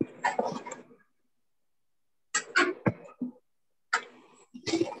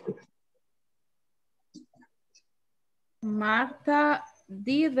 Martha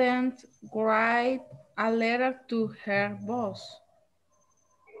didn't write a letter to her boss.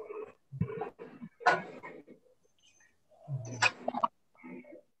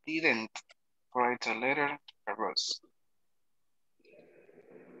 Didn't write a letter to her boss.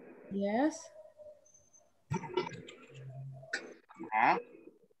 Yes. Huh?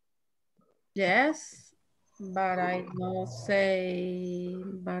 Yes, but I don't say,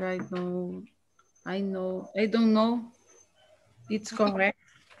 but I don't know. It's correct.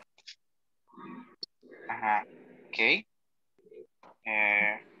 Uh-huh. Okay.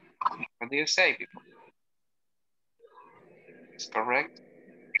 What do you say, people? It's correct.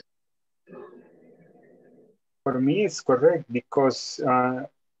 For me, it's correct because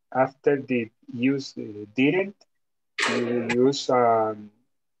after the use didn't, you use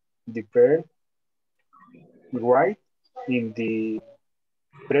the verb right in the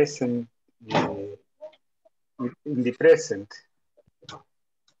present. In the present.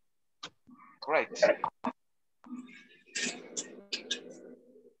 Right.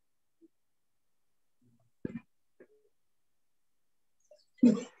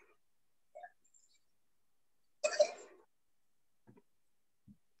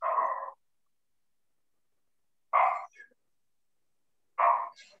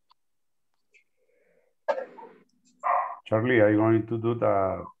 Charlie, are you going to do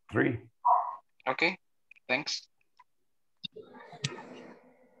the 3? Okay, thanks.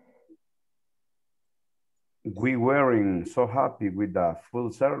 We weren't so happy with the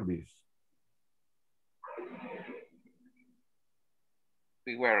full service.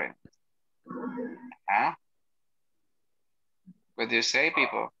 We weren't. What do you say,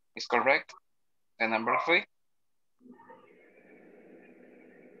 people? Is correct? The number 3?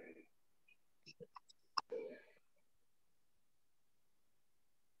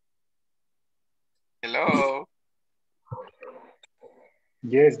 Hello?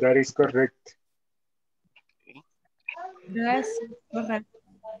 Yes, that is correct. Yes, correct.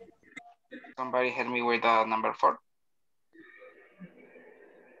 Somebody help me with number 4.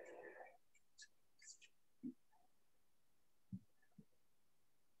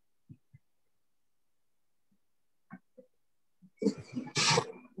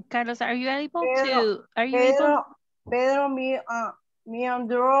 Carlos, are you able Pedro, to, are you Pedro, able? Pedro, me and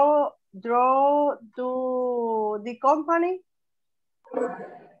draw to the company.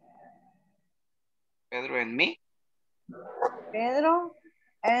 Pedro and me? Pedro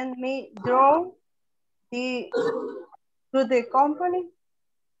and me draw the to the company.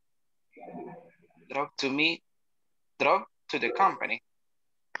 Drop to me. Drop to the company.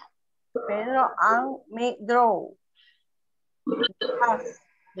 Pedro and me draw.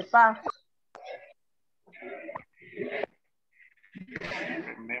 The past.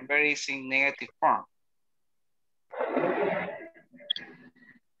 Remember, it's in negative form.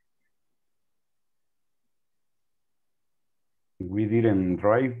 We didn't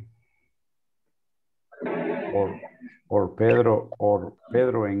drive. Or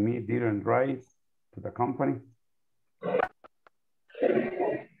Pedro and me didn't drive to the company.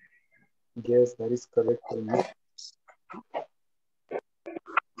 Yes, that is correct for me.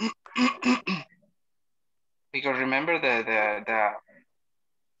 Because remember the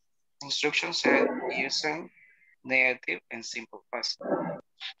instruction said using negative and simple past.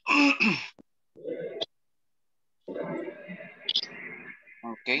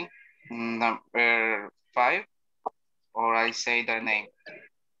 Okay, number 5, or I say the name.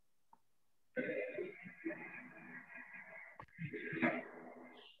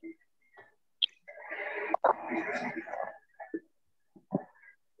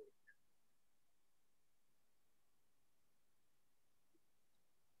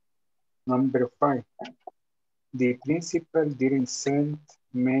 Number 5. The principal didn't send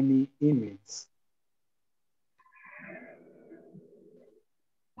many emails.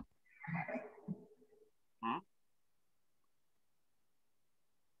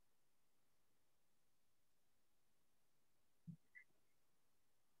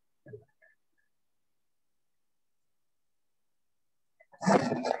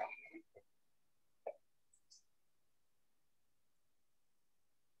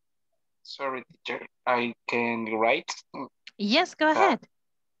 Sorry, teacher. I can write. Yes, go ahead.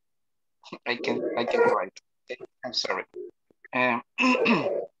 I can write. I'm sorry. Can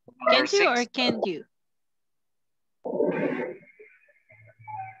you or can't you?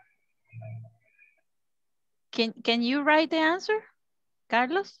 Can you write the answer,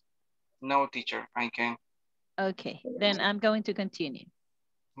 Carlos? No, teacher, I can. Okay, then I'm going to continue.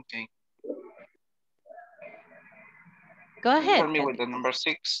 Okay. Go ahead. Tell me with the number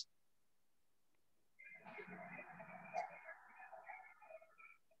 6.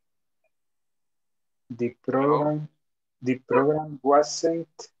 The program wasn't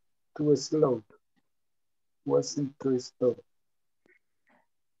too slow. Wasn't too slow.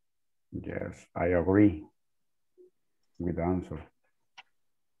 Yes, I agree with the answer.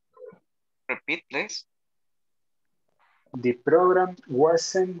 Repeat, please. The program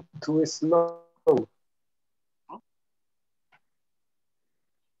wasn't too slow.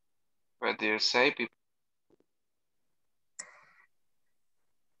 What do you say, people?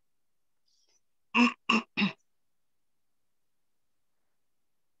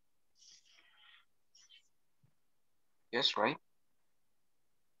 Yes, right?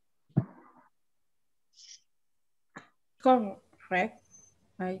 Correct.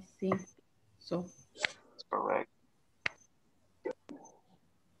 I think so. That's correct.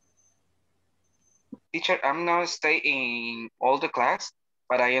 Teacher, I'm not staying in all the class,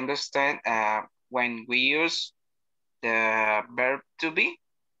 but I understand when we use the verb to be,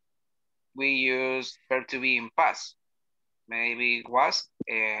 we use verb to be in past. Maybe was,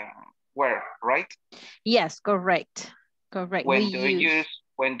 were, right? Yes, correct. Correct. When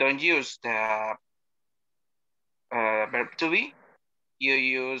don't use the verb to be, you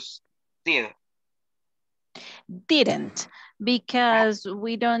use did. Didn't, because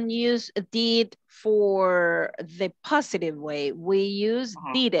we don't use did for the positive way. We use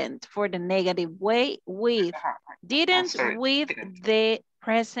didn't for the negative way with didn't with the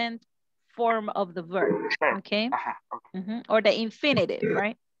present form of the verb. Okay. Or the infinitive,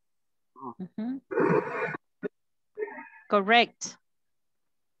 right? Correct.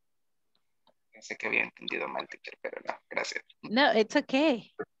 Pensé que había entendido mal, teacher, pero no, gracias. No, it's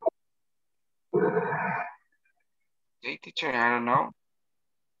okay. Okay, teacher, I don't know.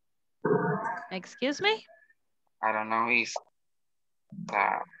 Excuse me? I don't know.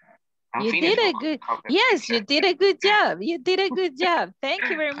 I'm You did finished. a good, yes, you did a good job. You did a good job. Thank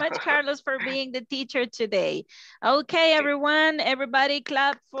you very much, Carlos, for being the teacher today. Okay, everyone, everybody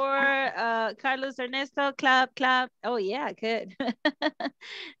clap for Carlos Ernesto, clap, clap. Oh yeah, good.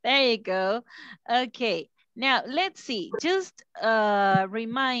 There you go. Okay, now let's see, just a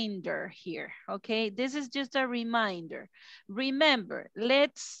reminder here, okay? This is just a reminder. Remember,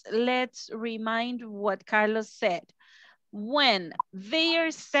 let's remind what Carlos said. When they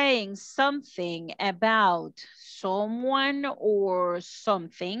are saying something about someone or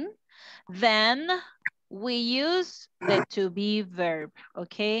something, then we use the to be verb,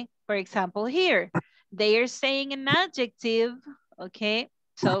 okay? For example, here, they are saying an adjective, okay?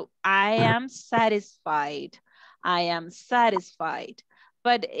 So I am satisfied. I am satisfied.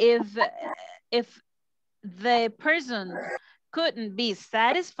 But if the person couldn't be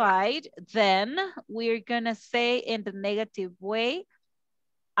satisfied, then we're gonna say in the negative way,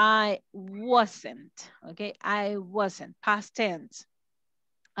 I wasn't, okay? I wasn't, past tense.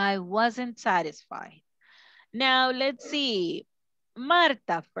 I wasn't satisfied. Now let's see,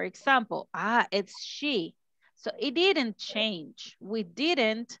 Marta, for example, it's she. So it didn't change. It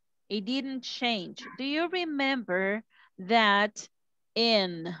didn't change. Do you remember that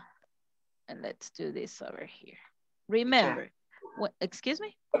and let's do this over here. Remember, what, excuse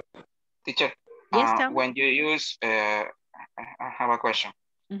me? Teacher, yes, tell me. When you use, I have a question.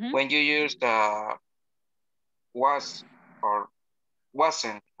 When you use the was or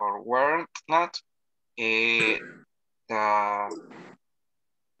wasn't or weren't not, the,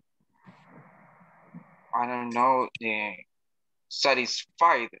 I don't know, the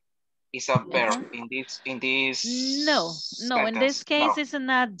satisfied is a verb in this No, sentence. in this case it's an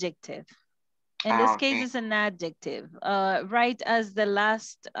adjective. In this case it's an adjective. Right as the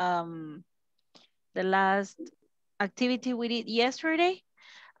last activity we did yesterday,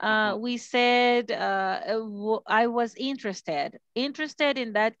 we said I was interested. Interested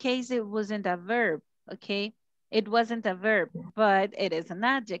in that case, it wasn't a verb, okay? It wasn't a verb, but it is an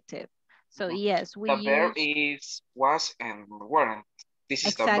adjective. So yes, we use... The verb is was and weren't. This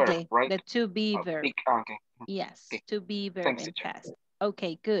is exactly, the verb, right? The to be verb. Okay. Yes, to be verb. Thanks, in past.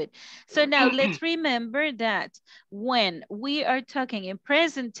 Okay, good. So now let's remember that when we are talking in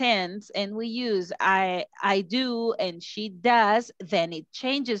present tense and we use I do and she does, then it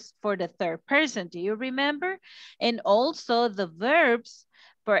changes for the third person. Do you remember? And also the verbs,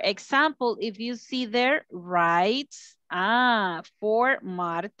 for example, if you see there, writes, for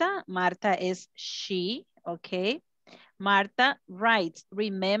Marta, Marta is she, okay? Marta writes,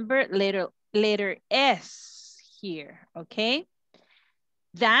 remember letter S here, okay?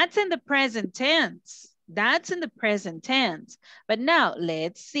 That's in the present tense. That's in the present tense. But now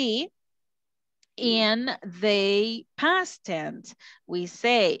let's see in the past tense. We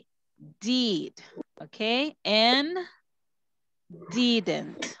say did, okay? And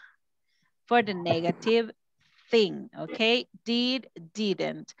didn't for the negative thing, okay? Did,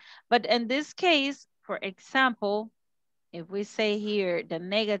 didn't. But in this case, for example, if we say here the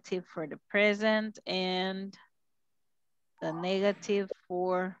negative for the present and the negative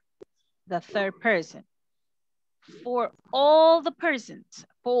for the third person. For all the persons,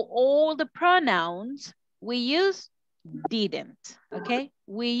 for all the pronouns, we use didn't, okay?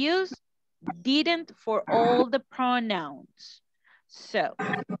 We use didn't for all the pronouns. So,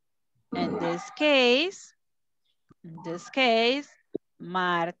 in this case,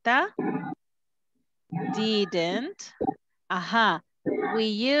 Marta didn't, we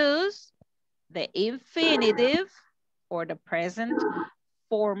use the infinitive or the present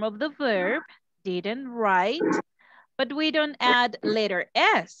form of the verb, didn't write, but we don't add letter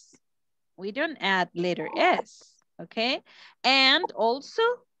S. We don't add letter S, okay? And also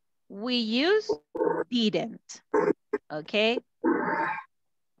we use didn't, okay?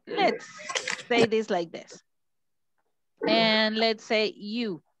 Let's say this like this. And let's say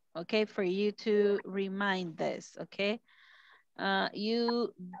you, okay? For you to remind this, okay?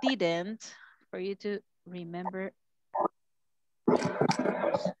 You didn't, for you to remember,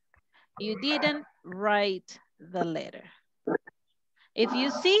 you didn't write the letter. If you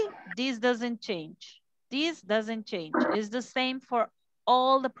see, this doesn't change. This doesn't change. It's the same for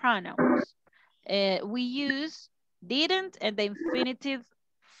all the pronouns. We use didn't and the infinitive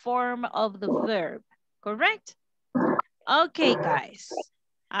form of the verb, correct? Okay, guys.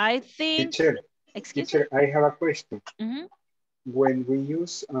 I think... Teacher, I have a question. When we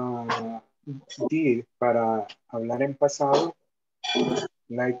use did para hablar en pasado,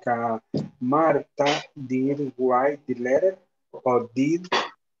 like Marta did write the letter or did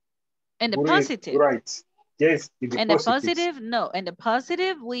And the positive. write. Yes, in the and the positive. positive, no. And the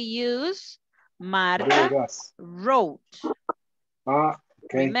positive, we use Marta wrote. Ah,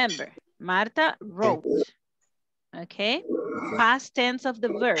 okay. Remember, Marta wrote. Okay. Past tense of the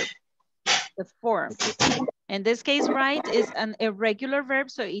verb, the form. In this case, write is an irregular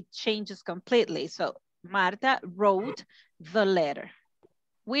verb, so it changes completely. So Marta wrote the letter.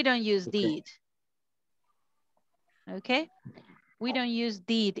 We don't use did. Okay. We don't use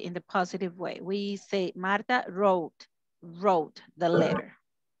did in the positive way. We say Marta wrote the letter.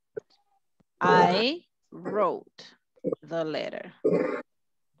 I wrote the letter.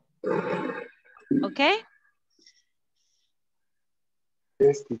 Okay?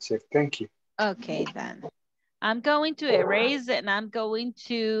 Yes, teacher, thank you. Okay, then. I'm going to erase and I'm going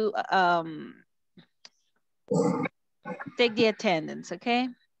to take the attendance, okay?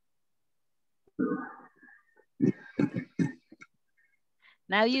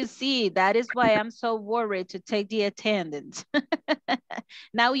 Now you see, that is why I'm so worried to take the attendance.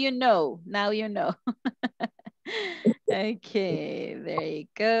 Now you know, Okay, there you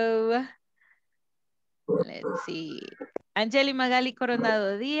go. Let's see. Angeli Magali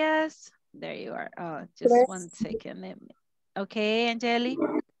Coronado Diaz. There you are. Oh, just Yes. 1 second. Okay, Angeli.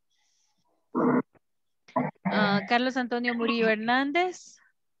 Carlos Antonio Murillo Hernández.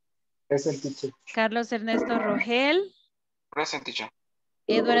 Present, teacher. Carlos Ernesto Rogel. Present, teacher.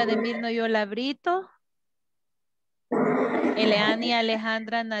 Edward Ademir Noyola Brito. Eleani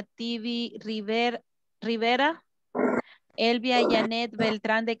Alejandra Nativi Rivera. Elvia Janet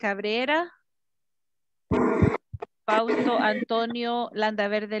Beltrán de Cabrera. Fausto Antonio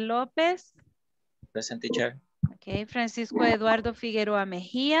Landaverde López. Present, teacher. Okay, Francisco Eduardo Figueroa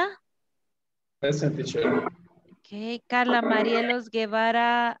Mejía. Present, teacher. Okay, Carla Marielos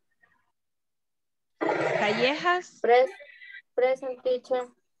Guevara Callejas. Present, teacher.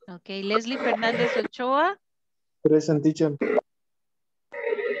 Okay, Leslie Fernández Ochoa. Present, teacher.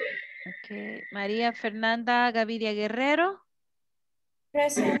 Okay, María Fernanda Gaviria Guerrero.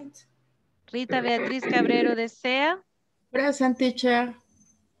 Present. Rita Beatriz Cabrero de Sea. Present, teacher.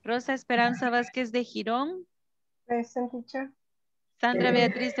 Rosa Esperanza Vázquez de Girón. Present, teacher. Sandra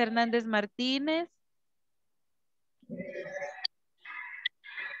Beatriz Hernández Martínez.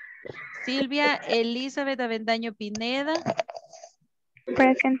 Silvia Elizabeth Avendaño Pineda.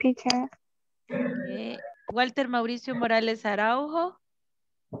 Present, teacher. Okay. Walter Mauricio Morales Araujo.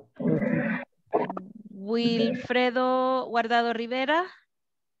 Wilfredo Guardado Rivera.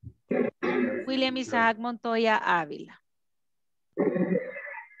 William Isaac Montoya Ávila.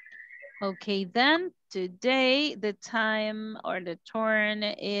 Okay, then today the time or the turn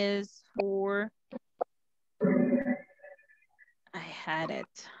is for, I had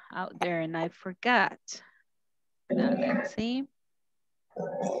it out there and I forgot. Now let's see.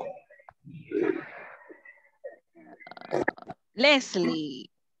 Leslie.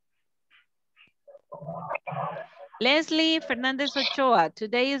 Leslie Fernandez Ochoa,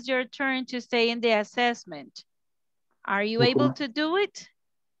 today is your turn to stay in the assessment. Are you able to do it?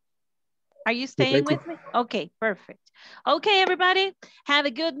 Are you staying with me? Okay, perfect. Okay, everybody, have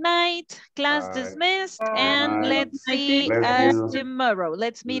a good night. Class dismissed. And let's see us tomorrow.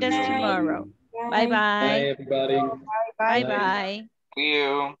 Let's meet us tomorrow. Bye-bye. Bye, everybody. Bye-bye. See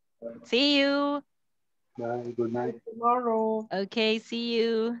you. See you. Bye, good night. Tomorrow. Okay, see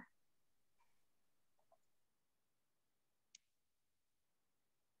you.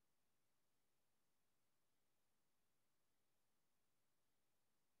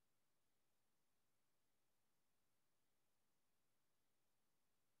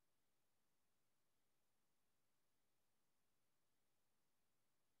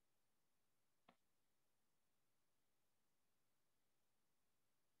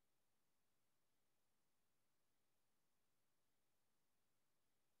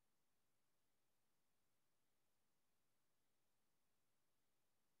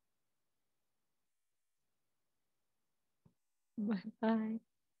 Bye-bye.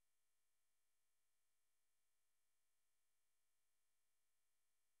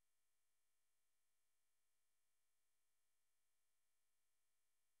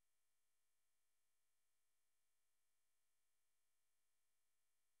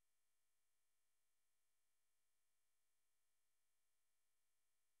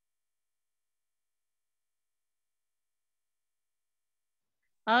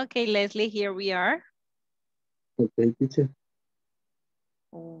 Okay, Leslie, here we are. Okay, teacher.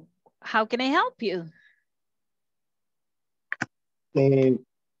 How can I help you?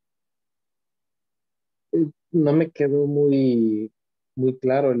 No me quedó muy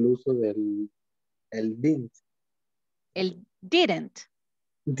claro el uso del el didn't. El didn't.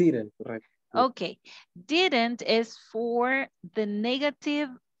 Didn't, correcto. Okay, didn't is for the negative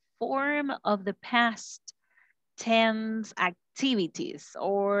form of the past tense activities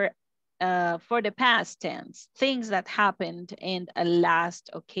or for the past tense, things that happened in a last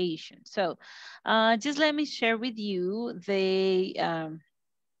occasion. So just let me share with you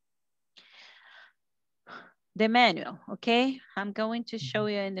the manual, okay? I'm going to show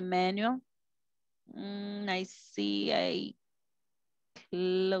you in the manual. I see I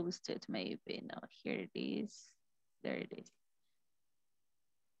closed it maybe. No, here it is. There it is.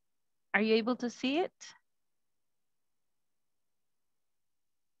 Are you able to see it?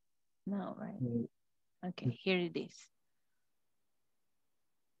 No, right? Okay, here it is.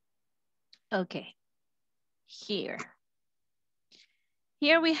 Okay, here.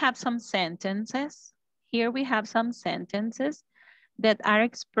 Here we have some sentences. Here we have some sentences that are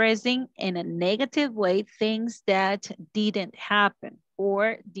expressing in a negative way things that didn't happen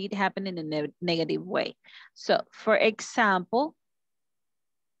or did happen in a negative way. So, for example,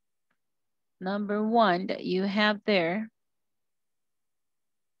 number one that you have there.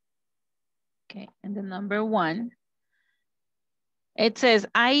 Okay, and the number one, it says,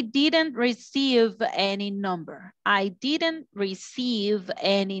 I didn't receive any number. I didn't receive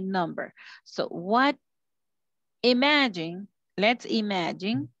any number. So what, imagine, let's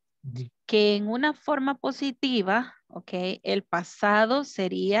imagine que en una forma positiva, ok, el pasado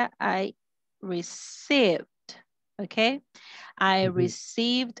sería I received, ok. I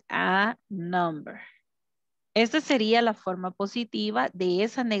received a number. Esta sería la forma positiva de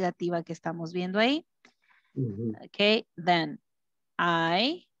esa negativa que estamos viendo ahí. Ok, then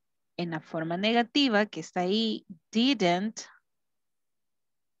I, en la forma negativa que está ahí, didn't,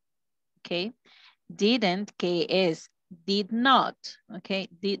 ok, didn't, que es did not, ok,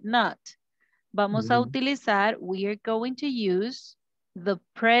 did not. Vamos a utilizar, we are going to use the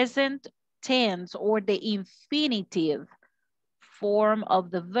present tense or the infinitive form of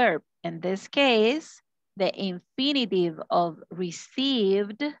the verb. In this case, the infinitive of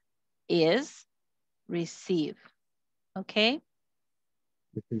received is receive, ok.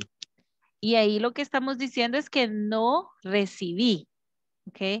 Y ahí lo que estamos diciendo es que no recibí,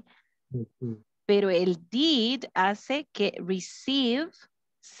 ok. Pero el did hace que receive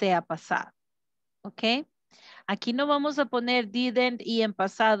sea pasado, ok. Aquí no vamos a poner didn't y en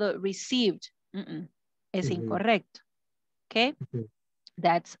pasado received. Es incorrecto, ok.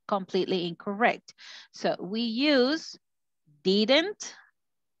 That's completely incorrect. So we use didn't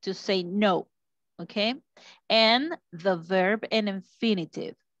to say no, okay? And the verb in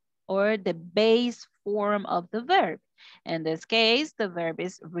infinitive or the base form of the verb. In this case, the verb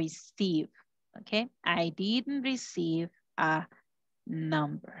is receive, okay? I didn't receive a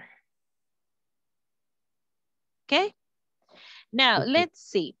number. Okay? Now, let's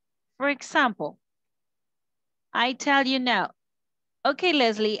see. For example, I tell you now, okay,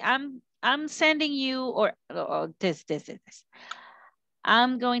 Leslie, I'm sending you, or this.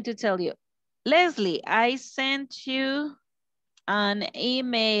 I'm going to tell you, Leslie, I sent you an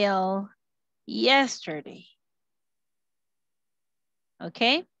email yesterday.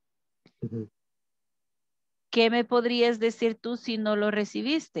 Okay? ¿Qué me podrías decir tú si no lo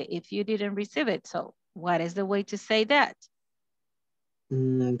recibiste? If you didn't receive it. So, what is the way to say that?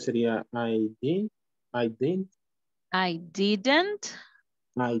 Sería I didn't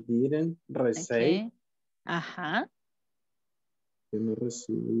receive. Okay. Ajá. Yo no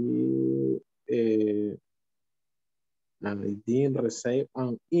recibí. I didn't receive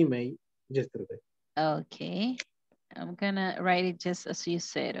an email yesterday. Okay. I'm gonna write it just as you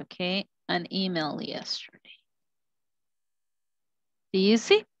said, okay? An email yesterday. Do you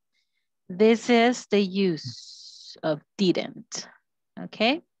see? This is the use of didn't,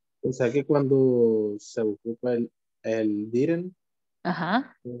 okay? O sea que cuando se ocupa el didn't,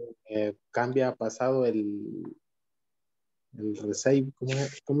 cambia a pasado el receive.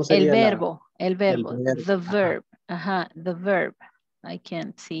 ¿Cómo sería el verbo, the verb. The verb. I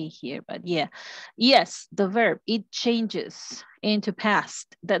can't see here, but yeah. Yes, the verb, it changes into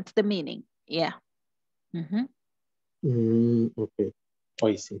past. That's the meaning, yeah. Okay,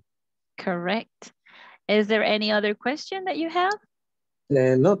 I see. Correct. Is there any other question that you have?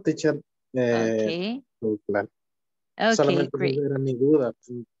 No, teacher. Okay. Claro. Okay, solamente great. era mi duda.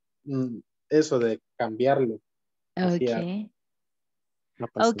 Eso de cambiarlo. Okay.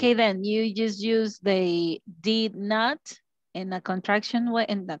 Okay, then you just use the did not in a contraction way,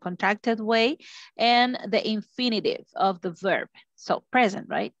 in a contracted way, and the infinitive of the verb. So present,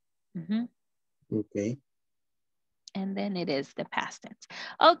 right? Okay. And then it is the past tense.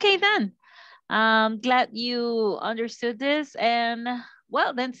 Okay, then. I'm glad you understood this. And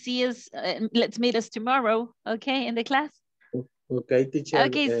well, then see us. Let's meet us tomorrow. Okay, in the class. Okay, teacher.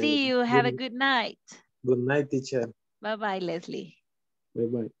 Okay, see you. Have a good night. Good night, teacher. Bye-bye, Leslie.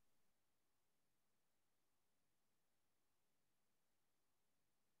 Bye-bye.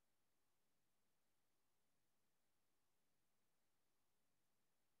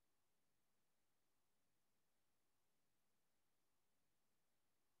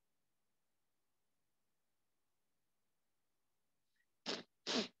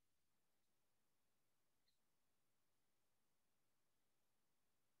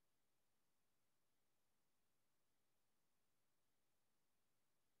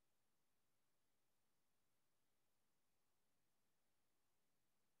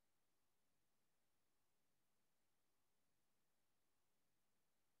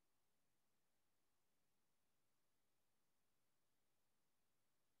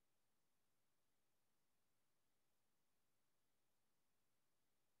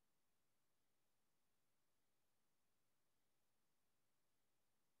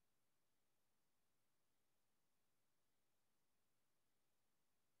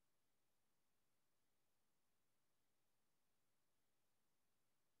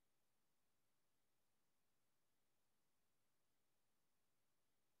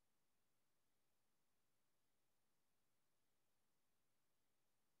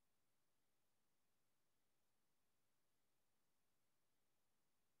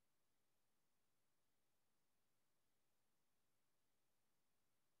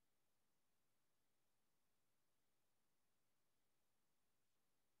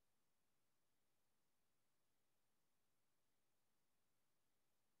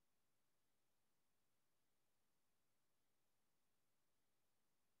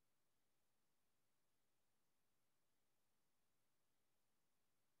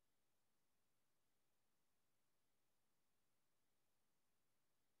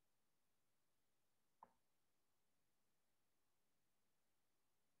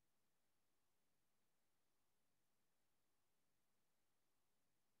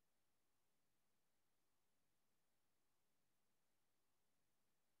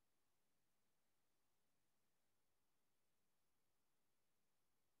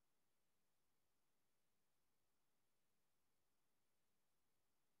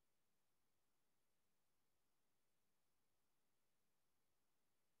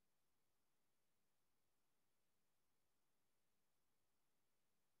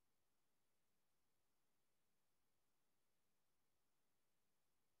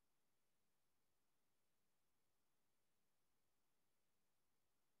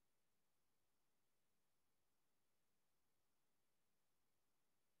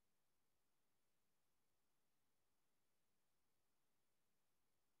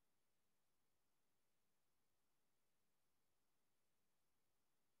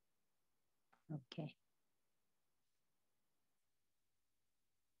 Okay.